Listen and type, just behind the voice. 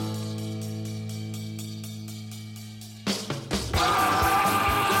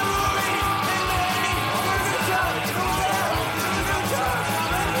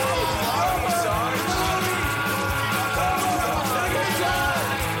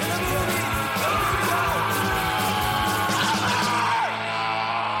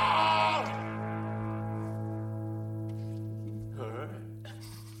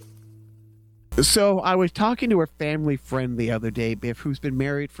So I was talking to a family friend the other day, Biff, who's been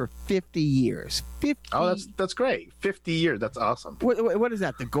married for 50 years. 50. Oh, that's great. 50 years. That's awesome. What is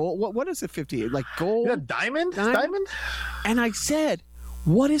that? The gold? What is the 50 years? Like gold? Yeah, diamond? Diamond? And I said,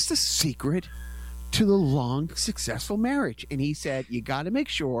 what is the secret to the long, successful marriage? And he said, you got to make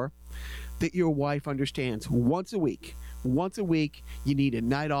sure that your wife understands once a week, you need a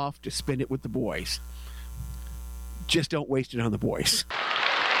night off to spend it with the boys. Just don't waste it on the boys.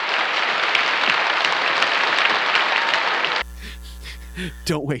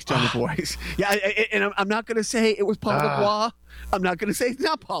 Don't waste it on the boys. Yeah, and I'm not going to say it was Paul Lacroix. I'm not going to say it's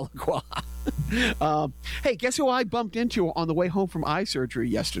not Paul Lacroix. Hey, guess who I bumped into on the way home from eye surgery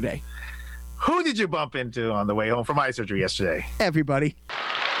yesterday? Who did you bump into on the way home from eye surgery yesterday? Everybody.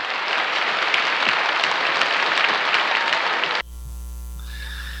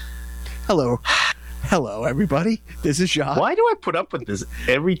 Hello, everybody. This is Jacques. Why do I put up with this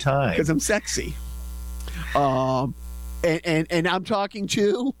every time? Because I'm sexy. And I'm talking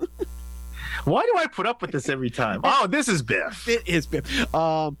to. Why do I put up with this every time? Oh, this is Biff. It is Biff.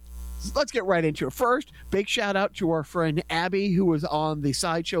 Let's get right into it. First, big shout out to our friend Abby, who was on the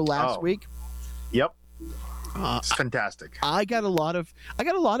sideshow last week. Yep. It's fantastic. I got a lot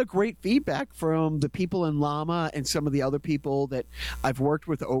of great feedback from the people in Llama and some of the other people that I've worked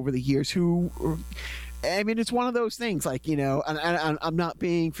with over the years who, I mean, it's one of those things, like, you know, and I'm not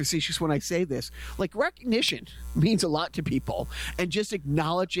being facetious when I say this, like, recognition means a lot to people, and just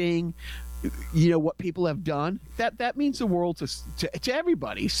acknowledging, you know, what people have done, that means the world to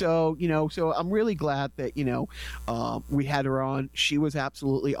everybody. So, you know, so I'm really glad that, you know, we had her on. She was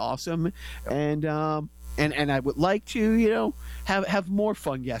absolutely awesome. And I would like to, you know, have more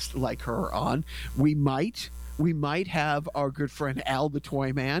fun guests like her on. We might have our good friend Al the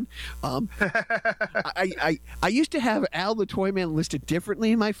Toy Man. I used to have Al the Toy Man listed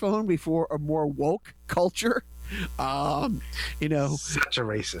differently in my phone before a more woke culture. You know, such a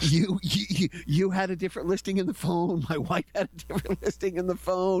racist. You had a different listing in the phone. My wife had a different listing in the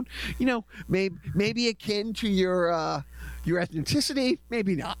phone. You know, maybe akin to your ethnicity,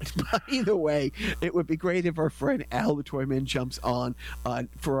 maybe not. But either way, it would be great if our friend Al the Toyman jumps on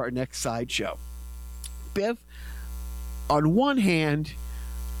for our next sideshow. Biff, on one hand,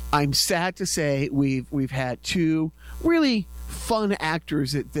 I'm sad to say we've had two really fun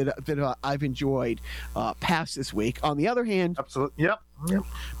actors that I've enjoyed pass this week. On the other hand, absolutely, yep.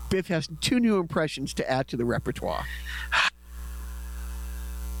 Biff has two new impressions to add to the repertoire.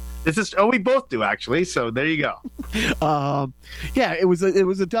 We both do, actually, so there you go. Yeah, it was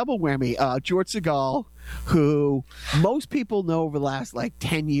a double whammy. George Segal, who most people know over the last like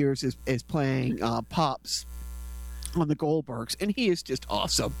 10 years is playing Pops on the Goldbergs, and he is just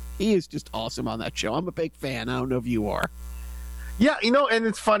awesome. He is just awesome on that show. I'm a big fan. I don't know if you are. Yeah, you know, and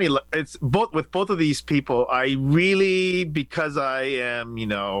it's funny. It's both of these people. I really, because I am, you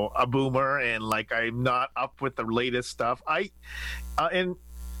know, a boomer and like I'm not up with the latest stuff. And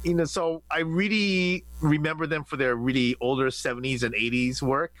you know, so I really remember them for their really older 70s and 80s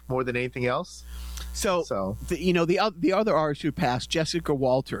work more than anything else. So the other artist who passed, Jessica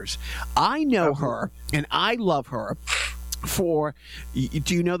Walters, I know her and I love her for.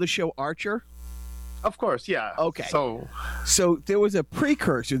 Do you know the show Archer? Of course, yeah. Okay. So there was a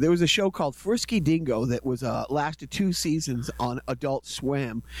precursor. There was a show called Frisky Dingo that was lasted 2 seasons on Adult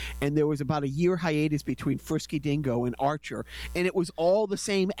Swim, and there was about a year hiatus between Frisky Dingo and Archer, and it was all the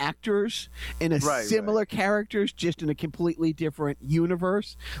same actors and similar characters, just in a completely different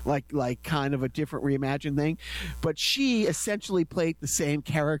universe, like kind of a different reimagined thing. But she essentially played the same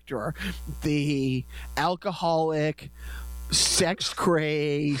character, the alcoholic, sex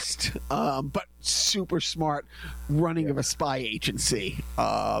crazed, but super smart running of a spy agency.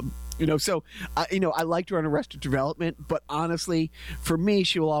 You know, so I liked her on Arrested Development, but honestly, for me,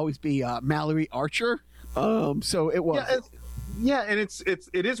 she will always be Mallory Archer. So it was. Yeah, and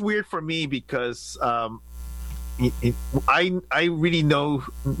it is weird for me because I really knew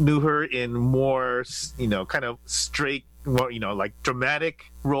her in more, you know, kind of straight, more, you know, like dramatic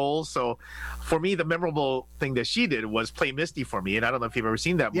roles. So for me, the memorable thing that she did was play Misty for me. And I don't know if you've ever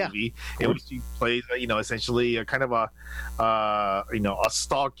seen that movie. It was, she plays, you know, essentially a kind of a, you know, a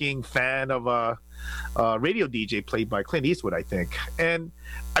stalking fan of a radio DJ played by Clint Eastwood, I think. And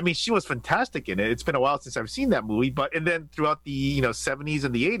I mean, she was fantastic in it. It's been a while since I've seen that movie, and then throughout the, you know, 70s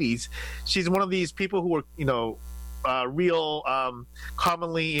and the 80s, she's one of these people who were, you know, real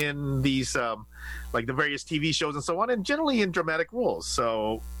commonly in these like the various TV shows and so on, and generally in dramatic roles.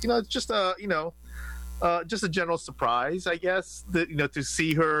 So, you know, it's just a, you know, just a general surprise, I guess, that to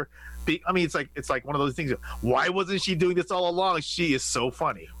see her. I mean, it's like one of those things. Why wasn't she doing this all along? She is so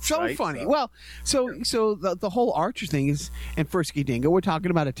funny. So right? funny. Well, so the whole Archer thing is, and Frisky Dingo, we're talking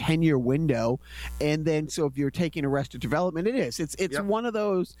about a 10-year window, and then so if you're taking Arrested Development, it's one of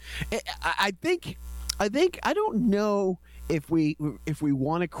those. I think I don't know if we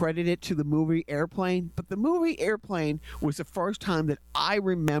want to credit it to the movie Airplane, but the movie Airplane was the first time that I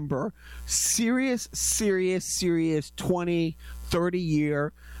remember serious 20,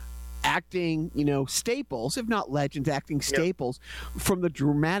 30-year acting, staples, if not legends, acting staples from the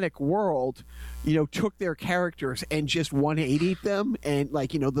dramatic world, took their characters and just 180'd them. And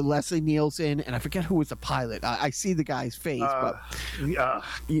the Leslie Nielsen, and I forget who was the pilot. I see the guy's face, but I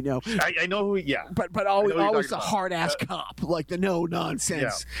know who. Yeah, but always a hard ass cop, like the no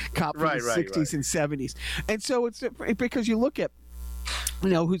nonsense cop from the 60s and 70s. And so it's because you look at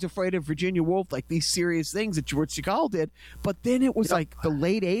Who's Afraid of Virginia Woolf, like these serious things that George Segal did. But then it was like the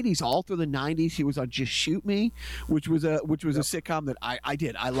late 80s, all through the 90s. He was on Just Shoot Me, which was a sitcom that I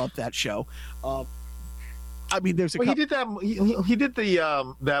did. I loved that show. I mean, there's a he did that. He did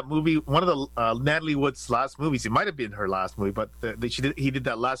that movie, one of the Natalie Wood's last movies. It might have been her last movie, but he did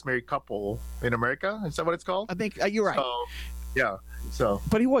that Last Married Couple in America. Is that what it's called? I think you're right. So, yeah. So,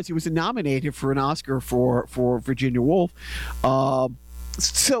 but he was nominated for an Oscar for Virginia Woolf.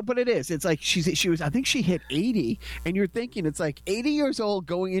 But it's like she was. I think she hit 80, and you're thinking it's like 80 years old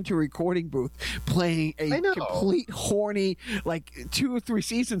going into a recording booth playing a complete horny. Like 2 or 3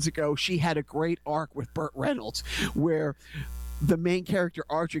 seasons ago, she had a great arc with Burt Reynolds where the main character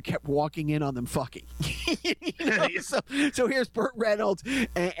Archer kept walking in on them fucking. So here's Burt Reynolds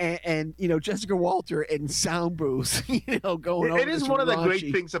and Jessica Walter in sound booths. Going. It is one of the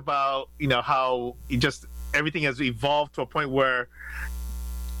great things about how everything has evolved to a point where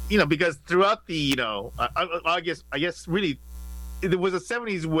because throughout the I guess really. It was the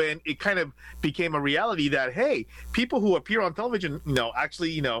 70s when it kind of became a reality that, hey, people who appear on television,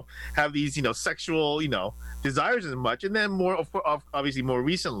 actually, have these, sexual, desires as much. And then more, obviously more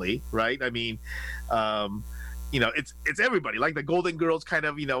recently, right? I mean, it's everybody. Like the Golden Girls kind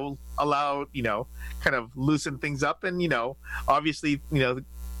of, allowed, kind of loosen things up. And, obviously,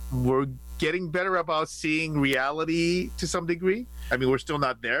 we're getting better about seeing reality to some degree. I mean, we're still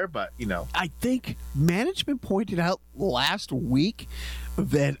not there, but I think management pointed out last week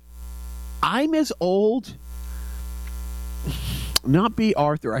that I'm as old. Not B.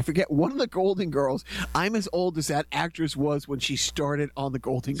 Arthur. I forget one of the Golden Girls. I'm as old as that actress was when she started on the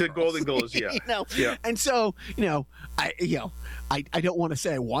Golden Girls. The Golden Girls, yeah. Yeah. And so, I don't want to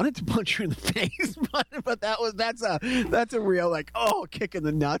say I wanted to punch her in the face, but that's a real kick in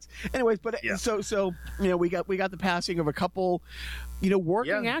the nuts. Anyways, but so we got the passing of a couple,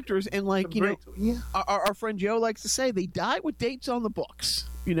 working actors, and our friend Joe likes to say they died with dates on the books.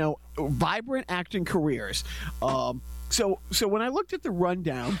 Vibrant acting careers. So when I looked at the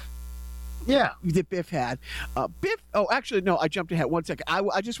rundown, that Biff had, I jumped ahead 1 second.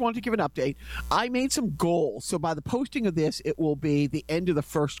 I just wanted to give an update. I made some goals. So by the posting of this, it will be the end of the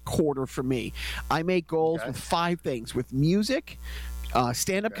first quarter for me. I made goals with 5 things: with music,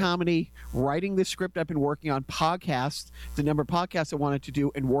 stand-up comedy, writing the script I've been working on, podcasts, the number of podcasts I wanted to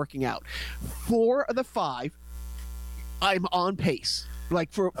do, and working out. 4 of the 5, I'm on pace. Like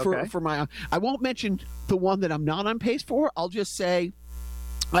for my, I won't mention the one that I'm not on pace for. I'll just say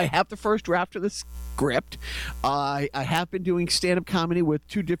I have the first draft of the script. I have been doing stand-up comedy with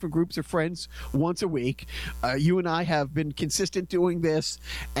 2 different groups of friends once a week. You and I have been consistent doing this.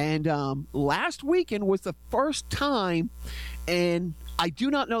 And last weekend was the first time, and I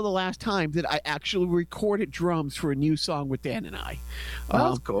do not know the last time that I actually recorded drums for a new song with Dan and I.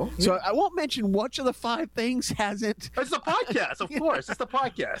 That's cool. Yeah. So I won't mention which of the 5 things hasn't. It's the podcast, of course. It's the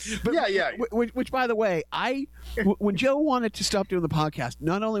podcast. But, Which, by the way, when Joe wanted to stop doing the podcast,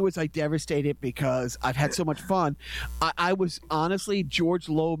 not only was I devastated because I've had so much fun, I was honestly George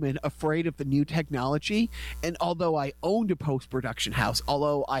Loman afraid of the new technology. And although I owned a post-production house,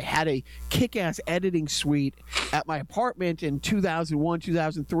 although I had a kick-ass editing suite at my apartment in 2001,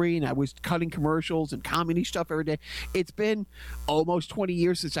 2003, and I was cutting commercials and comedy stuff every day, it's been almost 20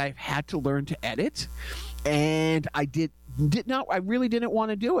 years since I've had to learn to edit, and I really didn't want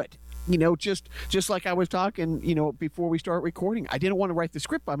to do it. Just like I was talking, before we start recording, I didn't want to write the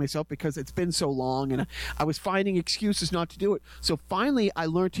script by myself because it's been so long, and I was finding excuses not to do it. So finally, I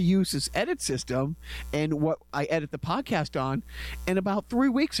learned to use this edit system and what I edit the podcast on. And about 3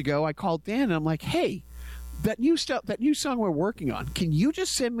 weeks ago, I called Dan and I'm like, hey, that new song we're working on, can you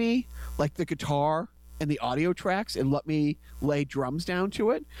just send me like the guitar and the audio tracks and let me lay drums down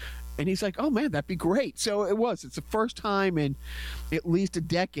to it. And he's like, oh, man, that'd be great. So it was. It's the first time in at least a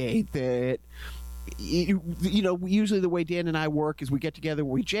decade that, usually the way Dan and I work is we get together,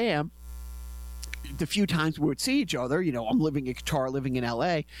 we jam. The few times we would see each other, I'm living in Qatar, living in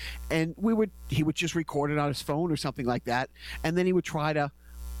LA, and he would just record it on his phone or something like that. And then he would try to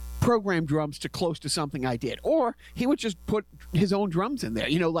program drums to close to something I did, or he would just put his own drums in there,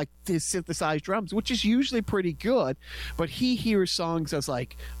 like his synthesized drums, which is usually pretty good. But he hears songs as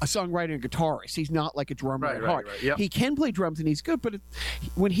like a songwriter and guitarist. He's not like a drummer at heart. Right. Yep. He can play drums and he's good, but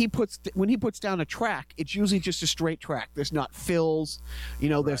when he puts down a track, it's usually just a straight track. There's not fills,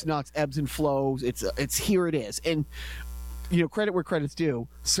 there's not ebbs and flows. It's here it is, and credit where credit's due.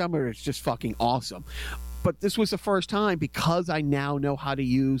 Some of it's just fucking awesome. But this was the first time, because I now know how to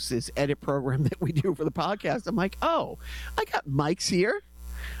use this edit program that we do for the podcast. I'm like, oh, I got mics here.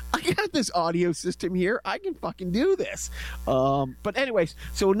 I got this audio system here. I can fucking do this. But anyways,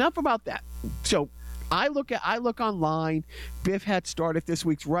 so enough about that. So I look online. Biff had started this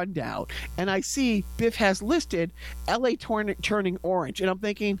week's rundown, and I see Biff has listed LA turning orange, and I'm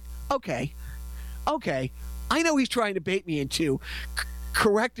thinking, okay, I know he's trying to bait me into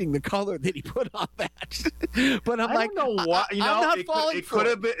correcting the color that he put on that. But I don't know why. I'm not falling it for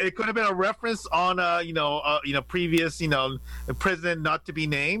it. It could have been a reference on previous president not to be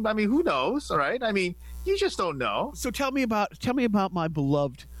named. I mean, who knows? All right. I mean, you just don't know. So tell me about my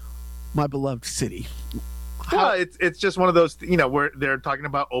beloved city. Well, it's just one of those, where they're talking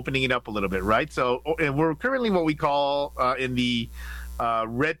about opening it up a little bit, right? So, and we're currently what we call in the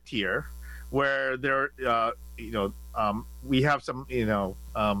red tier, where there, we have some,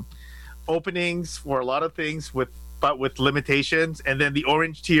 openings for a lot of things but with limitations, and then the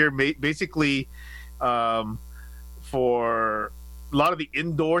orange tier basically for a lot of the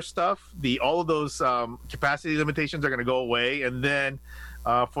indoor stuff, all of those capacity limitations are going to go away, and then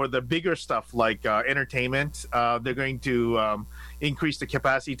for the bigger stuff like entertainment, they're going to increase the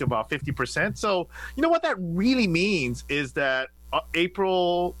capacity to about 50%. So what that really means is that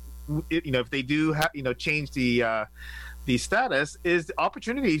April, if they do change the status, is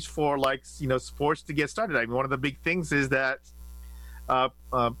opportunities for sports to get started. I mean, one of the big things is that a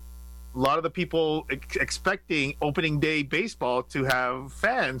lot of the people expecting opening day baseball to have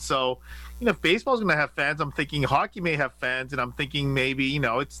fans. So, if baseball's going to have fans, I'm thinking hockey may have fans, and I'm thinking maybe,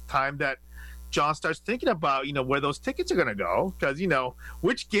 it's time that John starts thinking about, where those tickets are going to go. Because,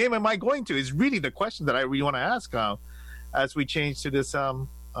 which game am I going to is really the question that I really want to ask as we change to this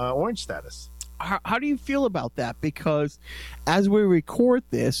orange status. How do you feel about that? Because as we record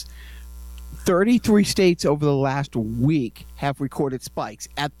this, 33 states over the last week have recorded spikes.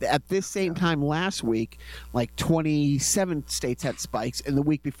 At this same time last week, like 27 states had spikes, and the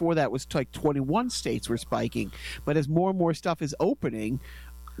week before that was like 21 states were spiking. But as more and more stuff is opening,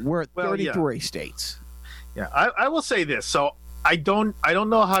 we're at 33 states. Yeah, I will say this. So I don't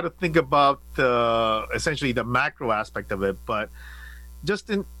know how to think about essentially the macro aspect of it, but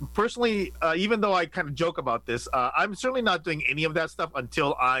just personally, even though I kind of joke about this, I'm certainly not doing any of that stuff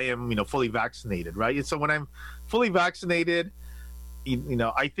until I am, fully vaccinated, right? So when I'm fully vaccinated,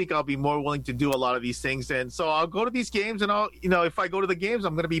 I think I'll be more willing to do a lot of these things. And so I'll go to these games, and if I go to the games,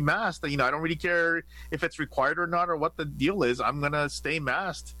 I'm going to be masked. I don't really care if it's required or not or what the deal is. I'm going to stay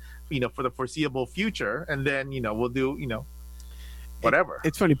masked, for the foreseeable future. And then, we'll do, whatever.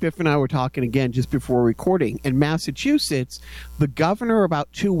 It's funny, Biff and I were talking again just before recording. In Massachusetts, the governor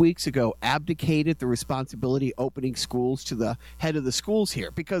about 2 weeks ago abdicated the responsibility of opening schools to the head of the schools here,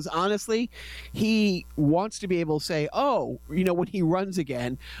 because honestly, he wants to be able to say, when he runs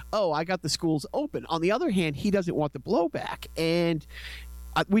again, I got the schools open. On the other hand, he doesn't want the blowback. And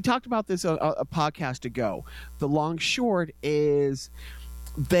we talked about this a podcast ago. The long short is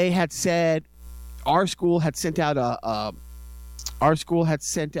they had said our school had sent out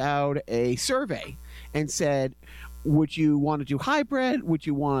a survey and said, would you want to do hybrid? Would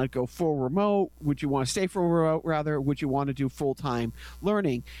you want to go full remote? Would you want to stay full remote, rather? Would you want to do full-time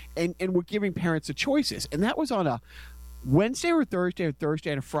learning? And we're giving parents the choices. And that was on a Wednesday or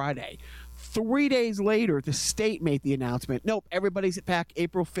Thursday and a Friday. 3 days later, the state made the announcement, nope, everybody's back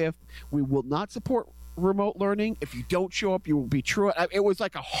April 5th. We will not support remote learning. If you don't show up, you will be true. It was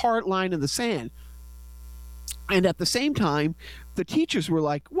like a hard line in the sand. And at the same time, the teachers were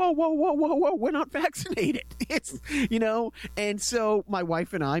like, whoa, we're not vaccinated. It's, and so my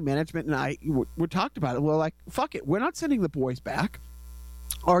wife and I, management and I, we talked about it. We're like, fuck it. We're not sending the boys back.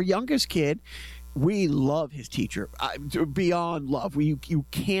 Our youngest kid, we love his teacher beyond love. You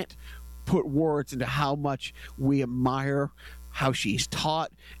can't put words into how much we admire how she's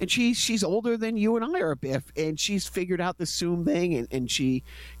taught, and she's older than you and I are, Biff, and she's figured out the Zoom thing, and she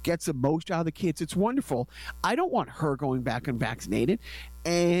gets the most out of the kids. It's wonderful. I don't want her going back unvaccinated.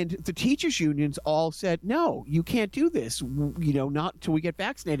 And the teachers unions all said, no, you can't do this, not until we get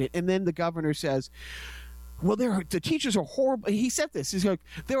vaccinated. And then the governor says, well, the teachers are horrible. He said this. He's like,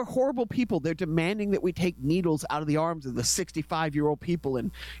 they're horrible people. They're demanding that we take needles out of the arms of the 65-year-old people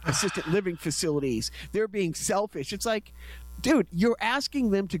in assisted living facilities. They're being selfish. It's like, dude, you're asking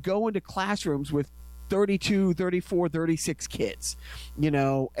them to go into classrooms with 32, 34, 36 kids,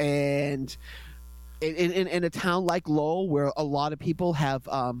 and in a town like Lowell, where a lot of people have,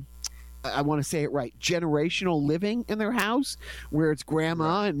 I want to say it right, generational living in their house, where it's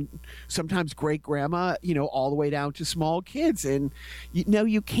grandma and sometimes great grandma, all the way down to small kids. And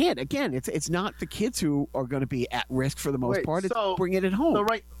you can't. Again, it's not the kids who are going to be at risk for the most part. It's bringing it home.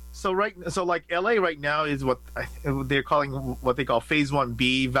 So like LA right now is what they're calling what they call phase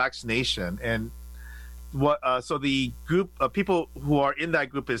 1B vaccination, and so the group of people who are in that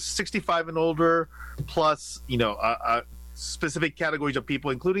group is 65 and older, plus specific categories of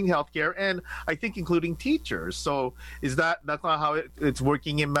people, including healthcare, and I think including teachers. So that's not how it's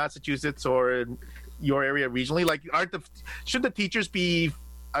working in Massachusetts or in your area regionally? Like, should the teachers be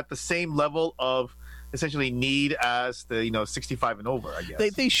at the same level of essentially need as the 65 and over? I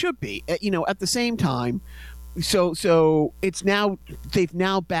guess they should be. At the same time. So it's now they've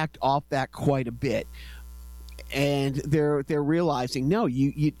now backed off that quite a bit. And they're realizing, no,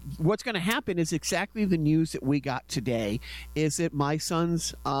 what's going to happen is exactly the news that we got today, is that my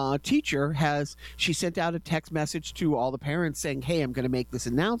son's teacher she sent out a text message to all the parents saying, hey, I'm going to make this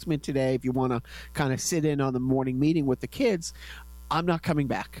announcement today. If you want to kind of sit in on the morning meeting with the kids, I'm not coming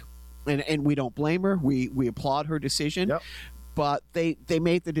back. And we don't blame her. We applaud her decision. Yep. But they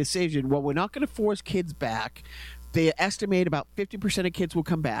made the decision, well, we're not going to force kids back. They estimate about 50% of kids will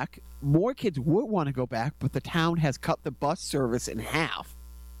come back. More kids would want to go back, but the town has cut the bus service in half.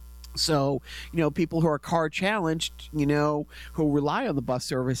 So, people who are car challenged, who rely on the bus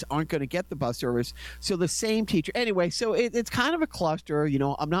service aren't going to get the bus service. So the same teacher. Anyway, so it's kind of a cluster.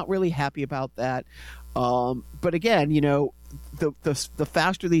 I'm not really happy about that. But again, the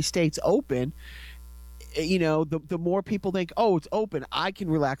faster these states open, the more people think, oh, it's open, I can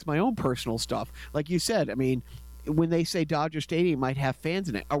relax my own personal stuff. Like you said, I mean, when they say Dodger Stadium might have fans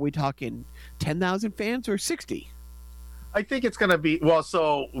in it, are we talking 10,000 fans or 60? I think it's going to be,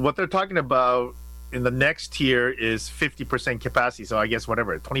 so what they're talking about in the next tier is 50% capacity. So I guess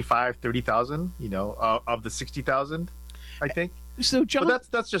whatever, 25, 30,000, of the 60,000, I think. So John, but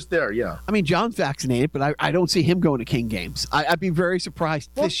that's just there, yeah. I mean, John's vaccinated, but I don't see him going to King games. I'd be very surprised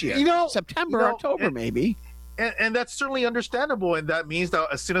this year. September, October, maybe. And that's certainly understandable, and that means that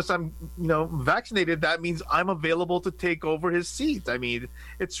as soon as I'm, vaccinated, that means I'm available to take over his seat. I mean,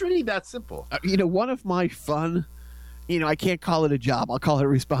 it's really that simple. One of my fun, I can't call it a job, I'll call it a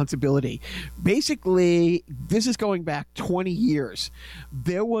responsibility. Basically, this is going back 20 years.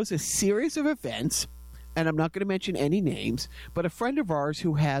 There was a series of events, and I'm not going to mention any names, but a friend of ours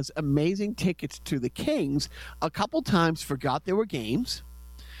who has amazing tickets to the Kings a couple times forgot there were games,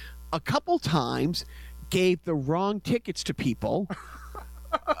 a couple times gave the wrong tickets to people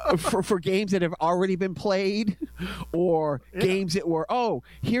for games that have already been played, or games that were,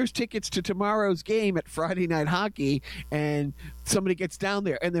 here's tickets to tomorrow's game at Friday Night Hockey, and somebody gets down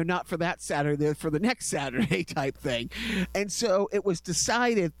there and they're not for that Saturday, they're for the next Saturday type thing. And so it was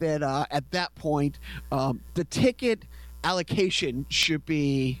decided that at that point, the ticket allocation should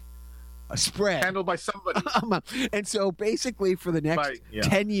be a spread handled by somebody. And so basically for the next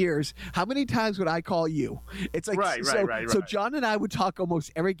 10 years, how many times would I call you? It's like, right. So John and I would talk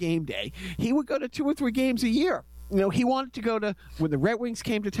almost every game day. He would go to 2 or 3 games a year. He wanted to go to, when the Red Wings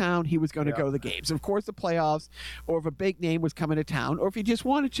came to town, he was going to go to the games. Of course, the playoffs, or if a big name was coming to town, or if he just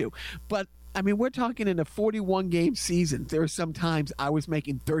wanted to. But I mean, we're talking in a 41-game season. There are some times I was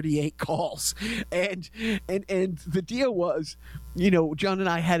making 38 calls, and the deal was, John and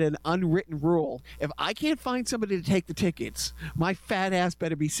I had an unwritten rule: if I can't find somebody to take the tickets, my fat ass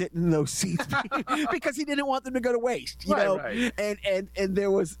better be sitting in those seats because he didn't want them to go to waste. Right. And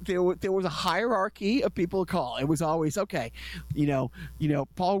there was a hierarchy of people to call. It was always okay,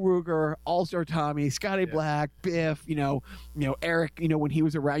 Paul Ruger, All-Star Tommy, Scotty Black, Biff, Eric, when he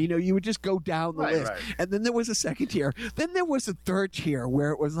was around, you would just go down the list. Right. And then there was a second tier. Then there was a third tier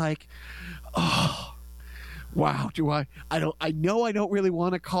where it was like, wow, I know I don't really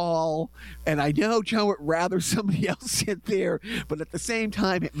want to call, and I know John would rather somebody else sit there, but at the same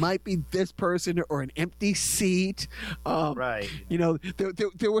time, it might be this person or an empty seat. Right. You know,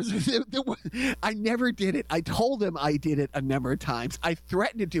 there was I never did it. I told him I did it a number of times. I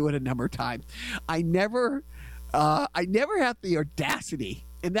threatened to do it a number of times. I never had the audacity.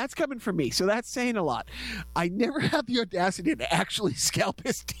 And that's coming from me, so that's saying a lot. I never had the audacity to actually scalp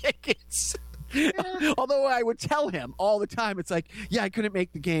his tickets. Although I would tell him all the time, it's like, yeah, I couldn't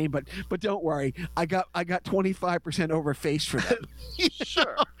make the game, but don't worry, I got 25% overfaced for them.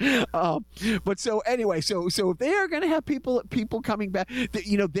 Sure. But so anyway, so if they are going to have people coming back,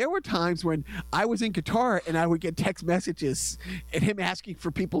 you know, there were times when I was in Qatar and I would get text messages and him asking for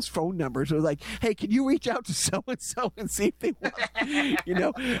people's phone numbers. It was like, hey, can you reach out to so and so and see if they want? You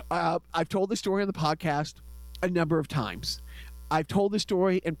know, I've told the story on the podcast a number of times. I've told the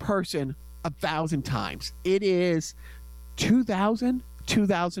story in person 1,000 times. It is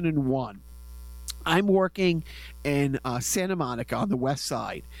 2001. I'm working in Santa Monica on the west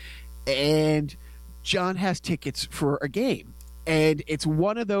side, and John has tickets for a game. And it's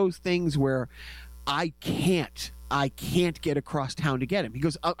one of those things where I can't get across town to get him. He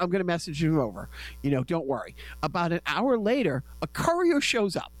goes, I'm going to message you over. You know, don't worry. About an hour later, a courier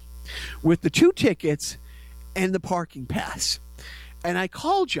shows up with the 2 tickets and the parking pass. And I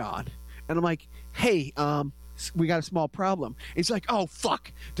call John, and I'm like, hey, we got a small problem. He's like, oh,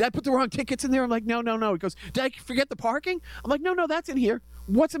 fuck. Did I put the wrong tickets in there? I'm like, no. He goes, did I forget the parking? I'm like, no, that's in here.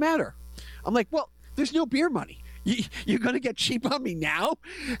 What's the matter? I'm like, well, there's no beer money. You're going to get cheap on me now?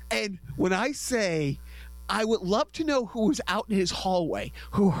 And when I say, I would love to know who was out in his hallway,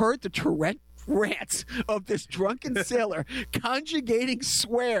 who heard the rants of this drunken sailor conjugating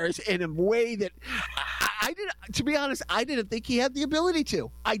swears in a way that I didn't, to be honest, I didn't think he had the ability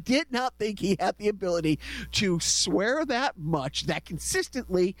to. I did not think he had the ability to swear that much, that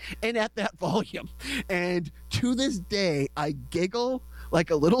consistently, and at that volume. And to this day, I giggle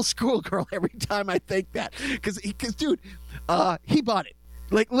like a little schoolgirl every time I think that. Because dude, he bought it.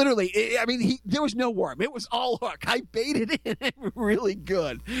 Like, literally, I mean, there was no worm. It was all hook. I baited it really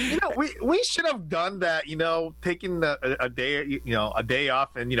good. You know, we should have done that, you know, taking a day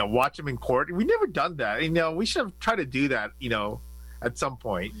off and, you know, watch him in court. We never done that. You know, we should have tried to do that, you know, at some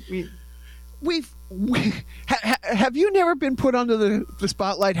point. Have you never been put under the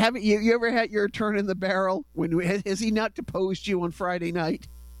spotlight? Haven't you ever had your turn in the barrel? Has he not deposed you on Friday night?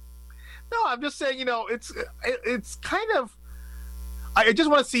 No, I'm just saying, you know, it's kind of, I just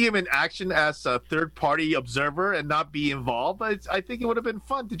want to see him in action as a third-party observer and not be involved. But I think it would have been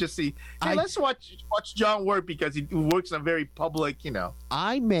fun to just see. Hey, let's watch John work because he works in a very public, you know,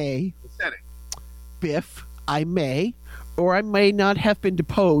 setting. Biff, I may, or I may not have been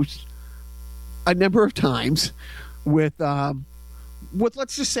deposed a number of times with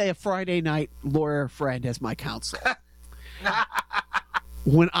let's just say a Friday night lawyer friend as my counsel.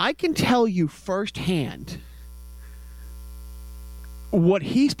 When I can tell you firsthand what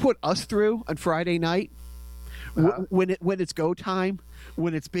he's put us through on Friday night, when it's go time,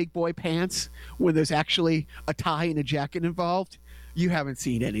 when it's big boy pants, when there's actually a tie and a jacket involved, you haven't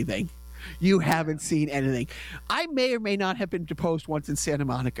seen anything. You haven't seen anything. I may or may not have been deposed once in Santa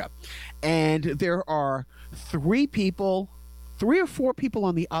Monica, and there are 3 or 4 people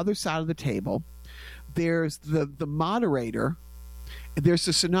on the other side of the table. There's the moderator, there's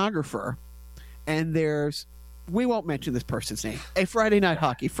the stenographer, and there's, we won't mention this person's name, a Friday night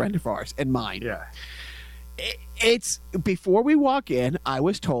hockey friend of ours and mine. Yeah. It's before we walk in, I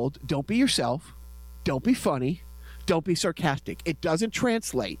was told, don't be yourself, don't be funny, don't be sarcastic. It doesn't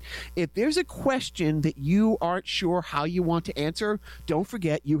translate. If there's a question that you aren't sure how you want to answer, don't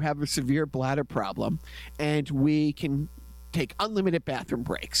forget you have a severe bladder problem, and we can take unlimited bathroom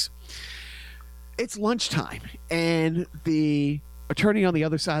breaks. It's lunchtime, and the attorney on the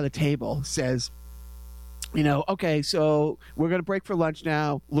other side of the table says, you know, okay, so we're going to break for lunch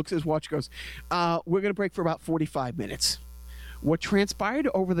now. Looks at his watch, goes, we're going to break for about 45 minutes. What transpired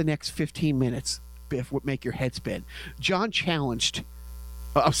over the next 15 minutes, Biff, would make your head spin. John challenged,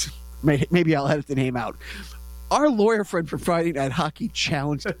 maybe I'll edit the name out. Our lawyer friend from Friday Night Hockey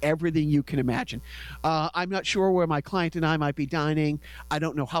challenged everything you can imagine. I'm not sure where my client and I might be dining. I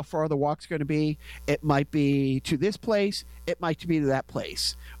don't know how far the walk's going to be. It might be to this place. It might be to that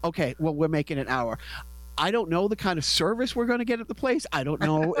place. Okay, well, we're making an hour. I don't know the kind of service we're going to get at the place. I don't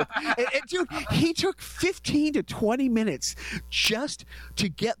know. Dude, he took 15 to 20 minutes just to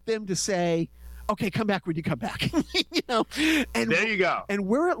get them to say, okay, come back when you come back. You know, and there you go. And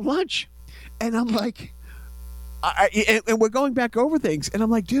we're at lunch, and I'm like, and we're going back over things, and I'm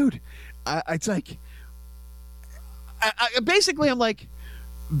like, dude, it's like, basically, I'm like,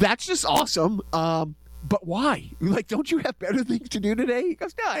 that's just awesome. But why? Like, don't you have better things to do today? He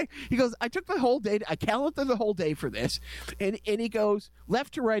goes, no. He goes, I took the whole day. I calendared the whole day for this. And he goes,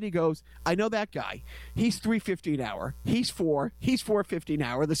 left to right, he goes, I know that guy. He's $3.50 an hour. He's $4.50 an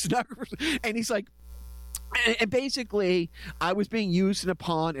hour. The stenographer. And he's like, and basically, I was being used in a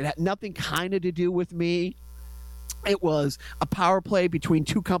pawn. It had nothing kind of to do with me. It was a power play between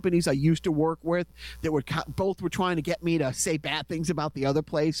two companies I used to work with that were both were trying to get me to say bad things about the other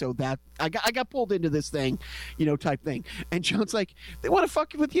place. So that I got pulled into this thing, type thing. And John's like, they want to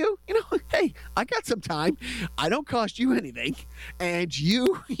fuck with you? Hey, I got some time. I don't cost you anything. And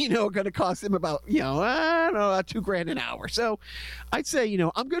you, are going to cost them about, I don't know, about $2,000 an hour. So I'd say,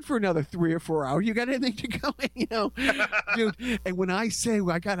 I'm good for another 3 or 4 hours. You got anything to go in, dude? And when I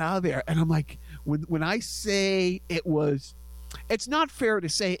got out of there and I'm like, when I say it's not fair to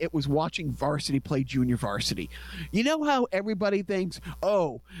say it was watching varsity play junior varsity. You know how everybody thinks,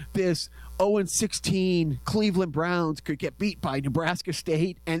 this 0-16 Cleveland Browns could get beat by Nebraska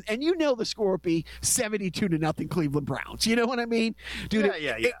State, and the score would be 72-0 Cleveland Browns. You know what I mean, dude?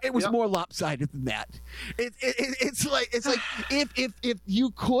 It was more lopsided than that. It's like if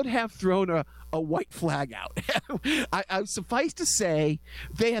you could have thrown a white flag out. I suffice to say,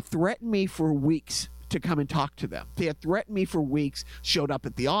 they had threatened me for weeks to come and talk to them. They had threatened me for weeks, showed up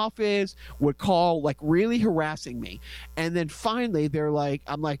at the office, would call, like really harassing me. And then finally they're like,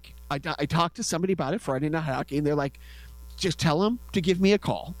 I talked to somebody about it Friday Night Hockey, and they're like, just tell them to give me a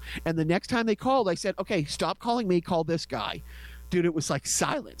call. And the next time they called, I said, okay, stop calling me, call this guy. Dude, it was like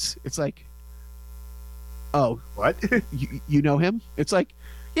silence. It's like, oh, what? you know him? It's like,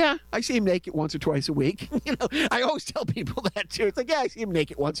 yeah, I see him naked once or twice a week. I always tell people that too. It's like, yeah, I see him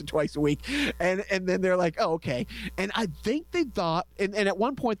naked once or twice a week. And then they're like, oh, okay. And I think they thought, and at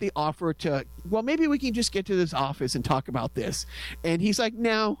one point they offered to, well, maybe we can just get to this office and talk about this. And he's like,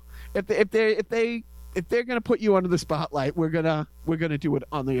 no, if they're going to put you under the spotlight, we're gonna do it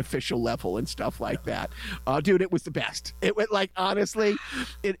on the official level and stuff like that. Dude, it was the best. It went like, honestly,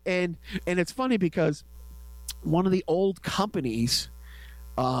 and it's funny because one of the old companies,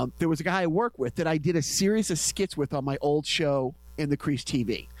 there was a guy I work with that I did a series of skits with on my old show in the Crease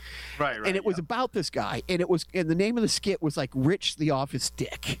TV. Right. And it was about this guy, and the name of the skit was like Rich the Office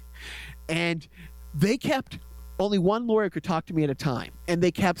Dick. And they kept, only one lawyer could talk to me at a time. And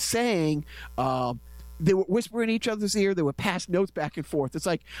they kept saying, they were whispering in each other's ear. They would pass notes back and forth. It's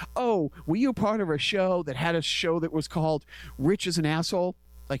like, oh, were you a part of a show that had a show that was called Rich is an Asshole?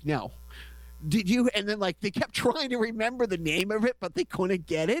 Like, no. Did you? And then they kept trying to remember the name of it, but they couldn't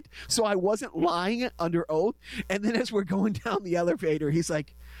get it. So I wasn't lying under oath. And then as we're going down the elevator, he's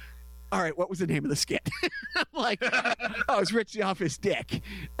like, all right, what was the name of the skit? I'm like, oh, it's Rich the Office Dick.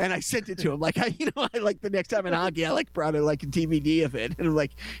 And I sent it to him. I like the next time in hockey, I brought a DVD of it. And I'm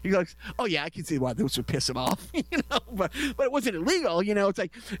like, he goes, oh yeah, I can see why this would piss him off, but it wasn't illegal, It's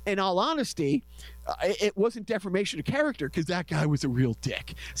like, in all honesty, it wasn't defamation of character because that guy was a real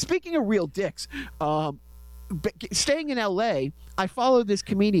dick. Speaking of real dicks, staying in LA, I followed this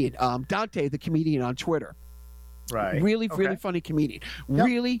comedian, Dante, the comedian, on Twitter. Right. Really funny comedian.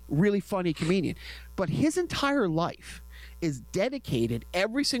 Yep. Really funny comedian. But his entire life is dedicated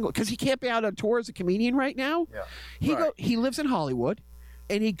because he can't be out on tour as a comedian right now. Yeah. He lives in Hollywood,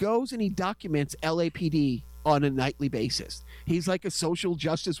 and he goes and he documents LAPD on a nightly basis. He's like a social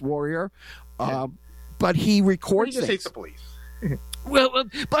justice warrior, but he records He just things. hates the police. Well,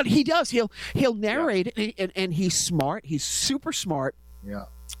 but he does. He'll narrate it, and he's smart. He's super smart. Yeah.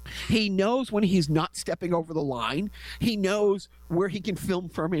 He knows when he's not stepping over the line. He knows where he can film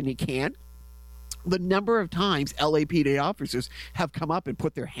from and he can't. The number of times LAPD officers have come up and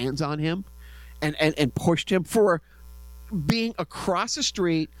put their hands on him and pushed him for being across the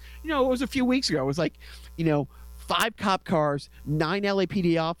street. It was a few weeks ago. It was like, 5 cop cars, 9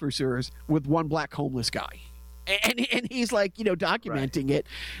 LAPD officers with 1 black homeless guy. And he's like, documenting it.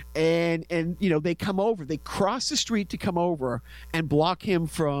 And they come over, they cross the street to come over and block him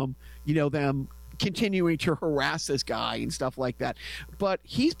from, them continuing to harass this guy and stuff like that. But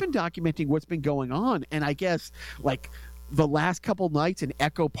he's been documenting what's been going on. And I guess the last couple nights in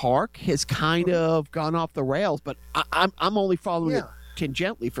Echo Park has kind of gone off the rails, but I'm only following it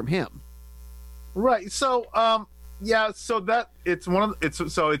tangentially from him. Right. So, so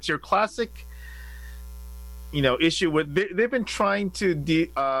it's your classic, issue with they've been trying to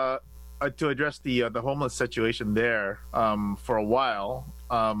address the homeless situation there for a while,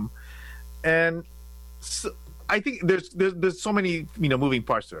 and so I think there's so many moving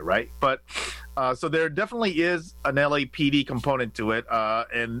parts to it, right? But so there definitely is an LAPD component to it,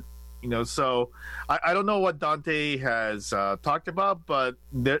 and So I don't know what Dante has talked about, but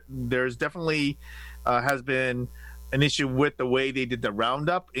there's definitely has been an issue with the way they did the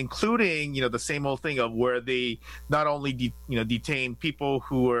roundup, including the same old thing of where they not only detained people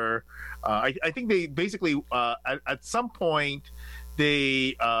who were I think they basically at some point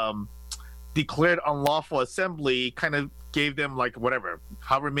they declared unlawful assembly, kind of gave them like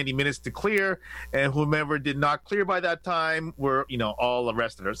however many minutes to clear, and whomever did not clear by that time were all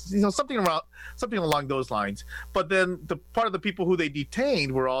arrested, or something along those lines. But then the part of the people who they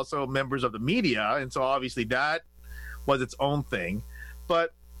detained were also members of the media, and so obviously that was its own thing.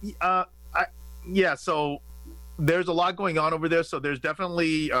 But so there's a lot going on over there. So there's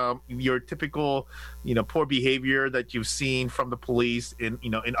definitely your typical poor behavior that you've seen from the police in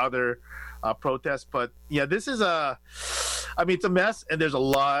other protests. But yeah, this is it's a mess, and there's a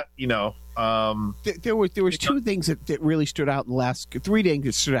lot. There was two things that really stood out in the last 3 days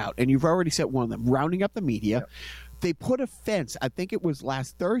that stood out, and you've already said one of them: rounding up the media. Yeah. They put a fence. I think it was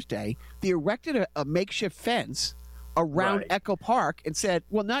last Thursday. They erected a makeshift fence around Echo Park and said,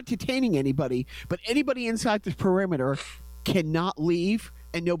 well, not detaining anybody, but anybody inside the perimeter cannot leave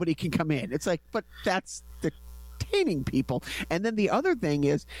and nobody can come in. It's like, but that's detaining people. And then the other thing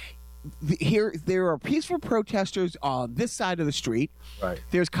is, here there are peaceful protesters on this side of the street. Right.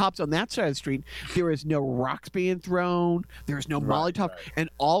 There's cops on that side of the street. There is no rocks being thrown. There's no Molotov. Right. And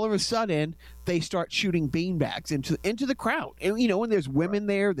all of a sudden, they start shooting beanbags into the crowd. And when there's women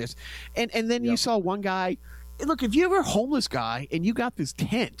there, there's and then you saw one guy. Look, if you're a homeless guy and you got this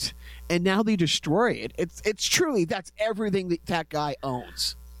tent and now they destroy it, it's truly that's everything that guy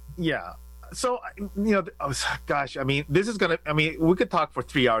owns. Yeah. So, gosh, this is going to, we could talk for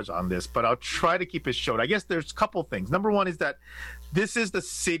 3 hours on this, but I'll try to keep it short. I guess there's a couple things. Number one is that this is the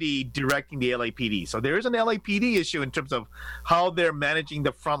city directing the LAPD. So there is an LAPD issue in terms of how they're managing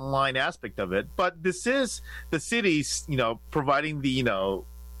the frontline aspect of it. But this is the city's, providing telling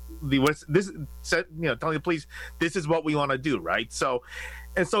the police, this is what we want to do, right? So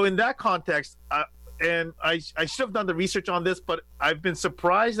in that context, and I should have done the research on this, but I've been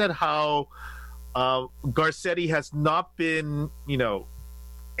surprised at how Garcetti has not been,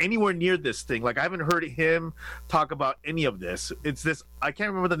 anywhere near this thing. Like, I haven't heard him talk about any of this. It's this, I can't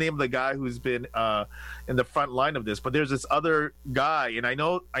remember the name of the guy who's been in the front line of this, but there's this other guy, and I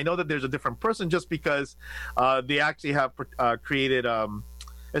know that there's a different person just because they actually have created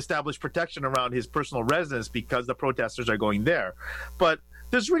established protection around his personal residence because the protesters are going there. But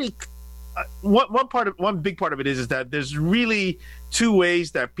there's really one big part of it is that there's really two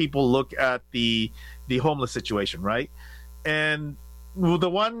ways that people look at the homeless situation, right? And the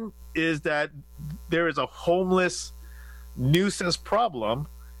one is that there is a homeless nuisance problem,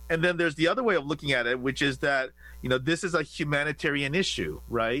 and then there's the other way of looking at it, which is that this is a humanitarian issue,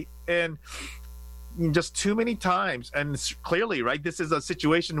 right? And just too many times, and clearly, right, this is a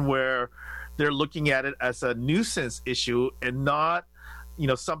situation where they're looking at it as a nuisance issue and not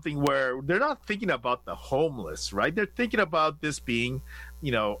something where they're not thinking about the homeless, right? They're thinking about this being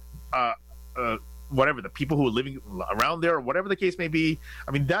whatever, the people who are living around there, or whatever the case may be.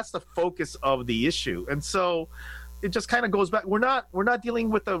 That's the focus of the issue. And so it just kind of goes back. We're not dealing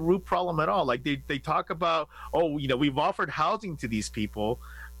with the root problem at all. Like they talk about, we've offered housing to these people,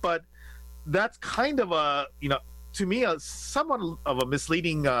 but that's kind of a, to me, somewhat of a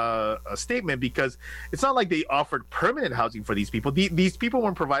misleading statement, because it's not like they offered permanent housing for these people. These people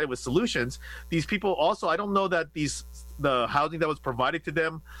weren't provided with solutions. These people also, I don't know that the housing that was provided to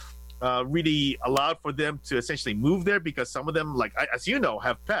them really allowed for them to essentially move there, because some of them, like, as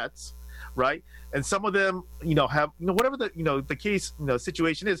have pets, right? And some of them, have, whatever the case,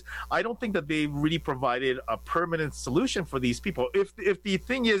 situation is, I don't think that they really provided a permanent solution for these people. If the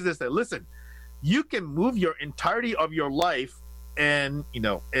thing is that, listen, you can move your entirety of your life and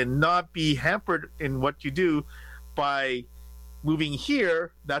not be hampered in what you do by moving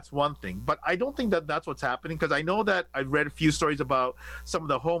here, that's one thing. But I don't think that that's what's happening, because I know that I've read a few stories about some of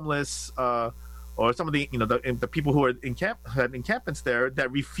the homeless or some of the the people who are had encampments there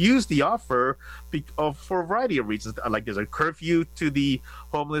that refused the offer for a variety of reasons. Like, there's a curfew to the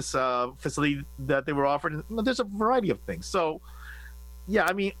homeless facility that they were offered. There's a variety of things. So yeah,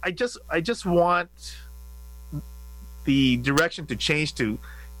 I just want the direction to change to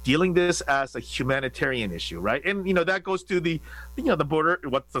dealing this as a humanitarian issue, right? And that goes to the the border,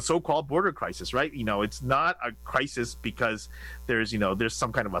 what's the so-called border crisis, right? It's not a crisis because there's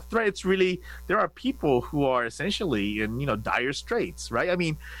some kind of a threat. It's really, there are people who are essentially in dire straits, right?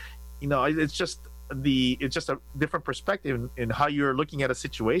 It's just a different perspective in how you're looking at a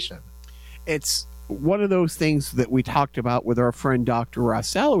situation. It's one of those things that we talked about with our friend Dr.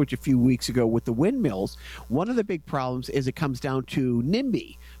 Rosalowicz a few weeks ago with the windmills. One of the big problems is it comes down to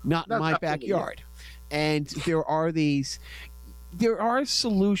NIMBY, not in my backyard. And there are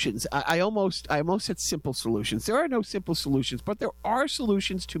solutions. I almost said simple solutions. There are no simple solutions, but there are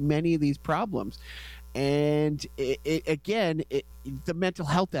solutions to many of these problems. And the mental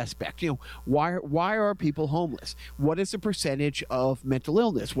health aspect. Why are people homeless? What is the percentage of mental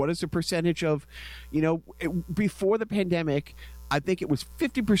illness? What is the percentage of, before the pandemic? I think it was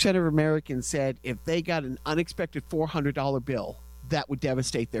 50% of Americans said if they got an unexpected $400 bill, that would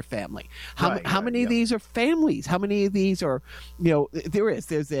devastate their family. How many of these are families? How many of these are,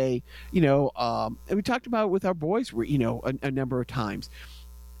 there's a, and we talked about it with our boys, a number of times.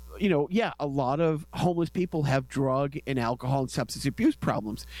 A lot of homeless people have drug and alcohol and substance abuse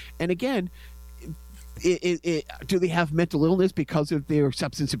problems. And again, do they have mental illness because of their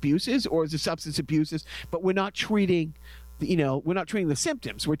substance abuses, or is it substance abuses? But we're not treating, the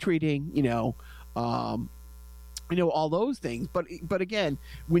symptoms. We're treating, all those things. But again,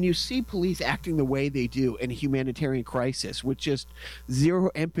 when you see police acting the way they do in a humanitarian crisis with just zero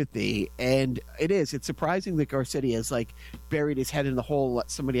empathy, and it's surprising that Garcetti has buried his head in the hole and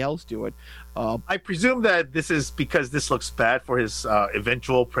let somebody else do it. I presume that this is because this looks bad for his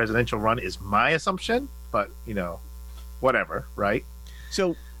eventual presidential run is my assumption, but whatever, right?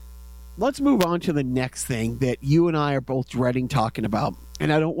 So let's move on to the next thing that you and I are both dreading talking about.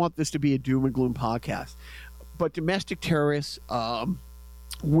 And I don't want this to be a doom and gloom podcast. But domestic terrorists,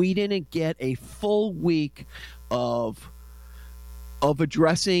 we didn't get a full week of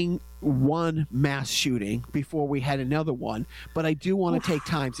addressing one mass shooting before we had another one. But I do want to take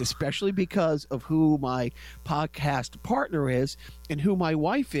time, especially because of who my podcast partner is and who my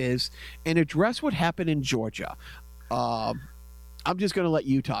wife is, and address what happened in Georgia. I'm just going to let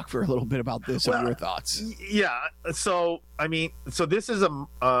you talk for a little bit about this and your thoughts. Yeah. So this is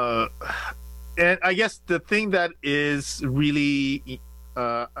and I guess the thing that is really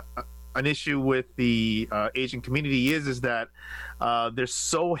an issue with the Asian community is that they're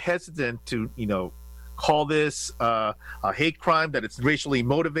so hesitant to, call this a hate crime, that it's racially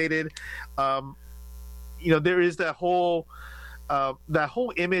motivated. There is that whole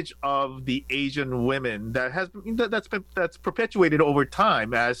image of the Asian women that's perpetuated over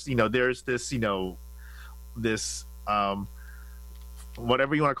time as, there's this, this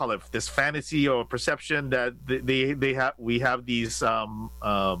whatever you want to call it, this fantasy or perception that we have these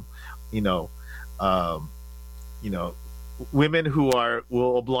women who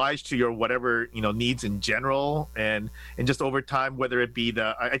will oblige to your whatever needs in general, and just over time, whether it be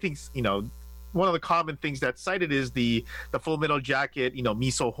I think one of the common things that's cited is the Full Metal Jacket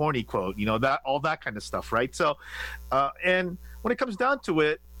me so horny quote, that all that kind of stuff, right? So and when it comes down to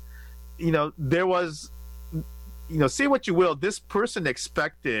it, there was, say what you will, this person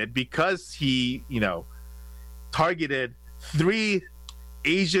expected, because he, targeted 3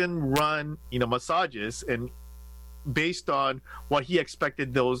 Asian-run, massages, and based on what he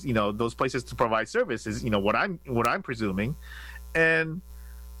expected those places to provide services, what I'm presuming, and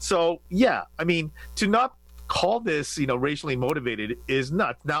so to not call this racially motivated is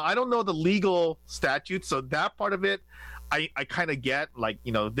nuts. Now I don't know the legal statute, so that part of it I kind of get,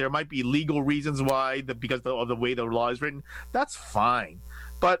 there might be legal reasons why, because of the way the law is written. That's fine.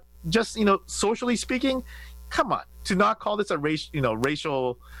 But just, socially speaking, come on. To not call this a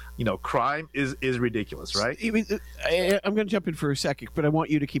racial, crime is ridiculous, right? I'm going to jump in for a second, but I want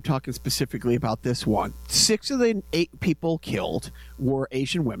you to keep talking specifically about this one. 6 of the 8 people killed were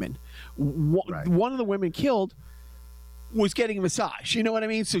Asian women. One of the women killed was getting a massage. You know what I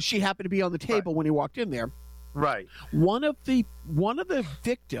mean? So she happened to be on the table when he walked in there. Right. One of the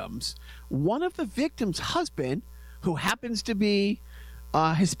victims' husband, who happens to be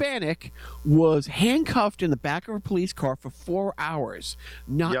Hispanic, was handcuffed in the back of a police car for 4 hours,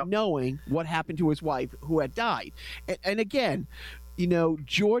 not knowing what happened to his wife, who had died. And again,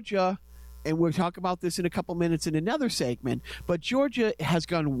 Georgia, and we'll talk about this in a couple minutes in another segment, but Georgia has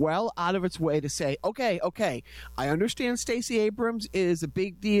gone well out of its way to say, okay, I understand Stacey Abrams is a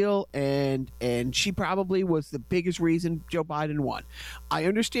big deal, and she probably was the biggest reason Joe Biden won. I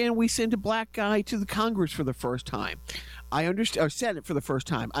understand we sent a black guy to the Congress for the first time. I understand, or Senate for the first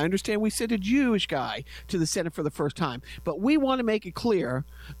time. I understand we sent a Jewish guy to the Senate for the first time. But we want to make it clear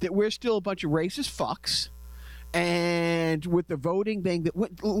that we're still a bunch of racist fucks. And with the voting thing,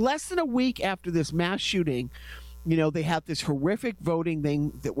 that less than a week after this mass shooting They have this horrific voting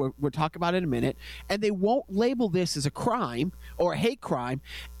thing that we'll talk about in a minute, and they won't label this as a crime or a hate crime.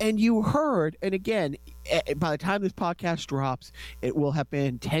 And you heard, and again, by the time this podcast drops, it will have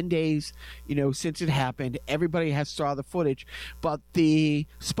been 10 days, since it happened. Everybody has saw the footage, but the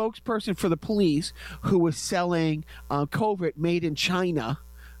spokesperson for the police, who was selling covert made in China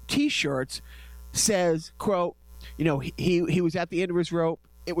T-shirts, says, quote, he was at the end of his rope.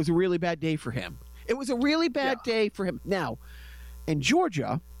 It was a really bad day for him. It was a really bad day for him. Now, in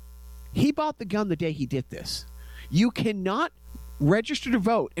Georgia, he bought the gun the day he did this. You cannot register to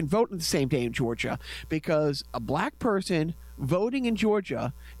vote and vote on the same day in Georgia because a black person voting in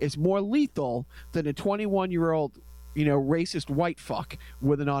Georgia is more lethal than a 21-year-old, racist white fuck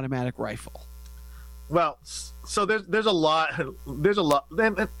with an automatic rifle. Well, so there's a lot. There's a lot.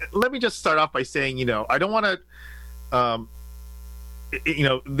 Let me just start off by saying, I don't want to.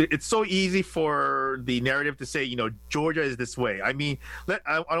 It's so easy for the narrative to say, Georgia is this way. I mean,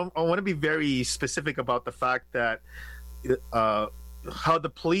 I want to be very specific about the fact that how the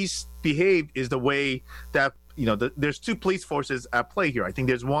police behaved is the way that, there's two police forces at play here. I think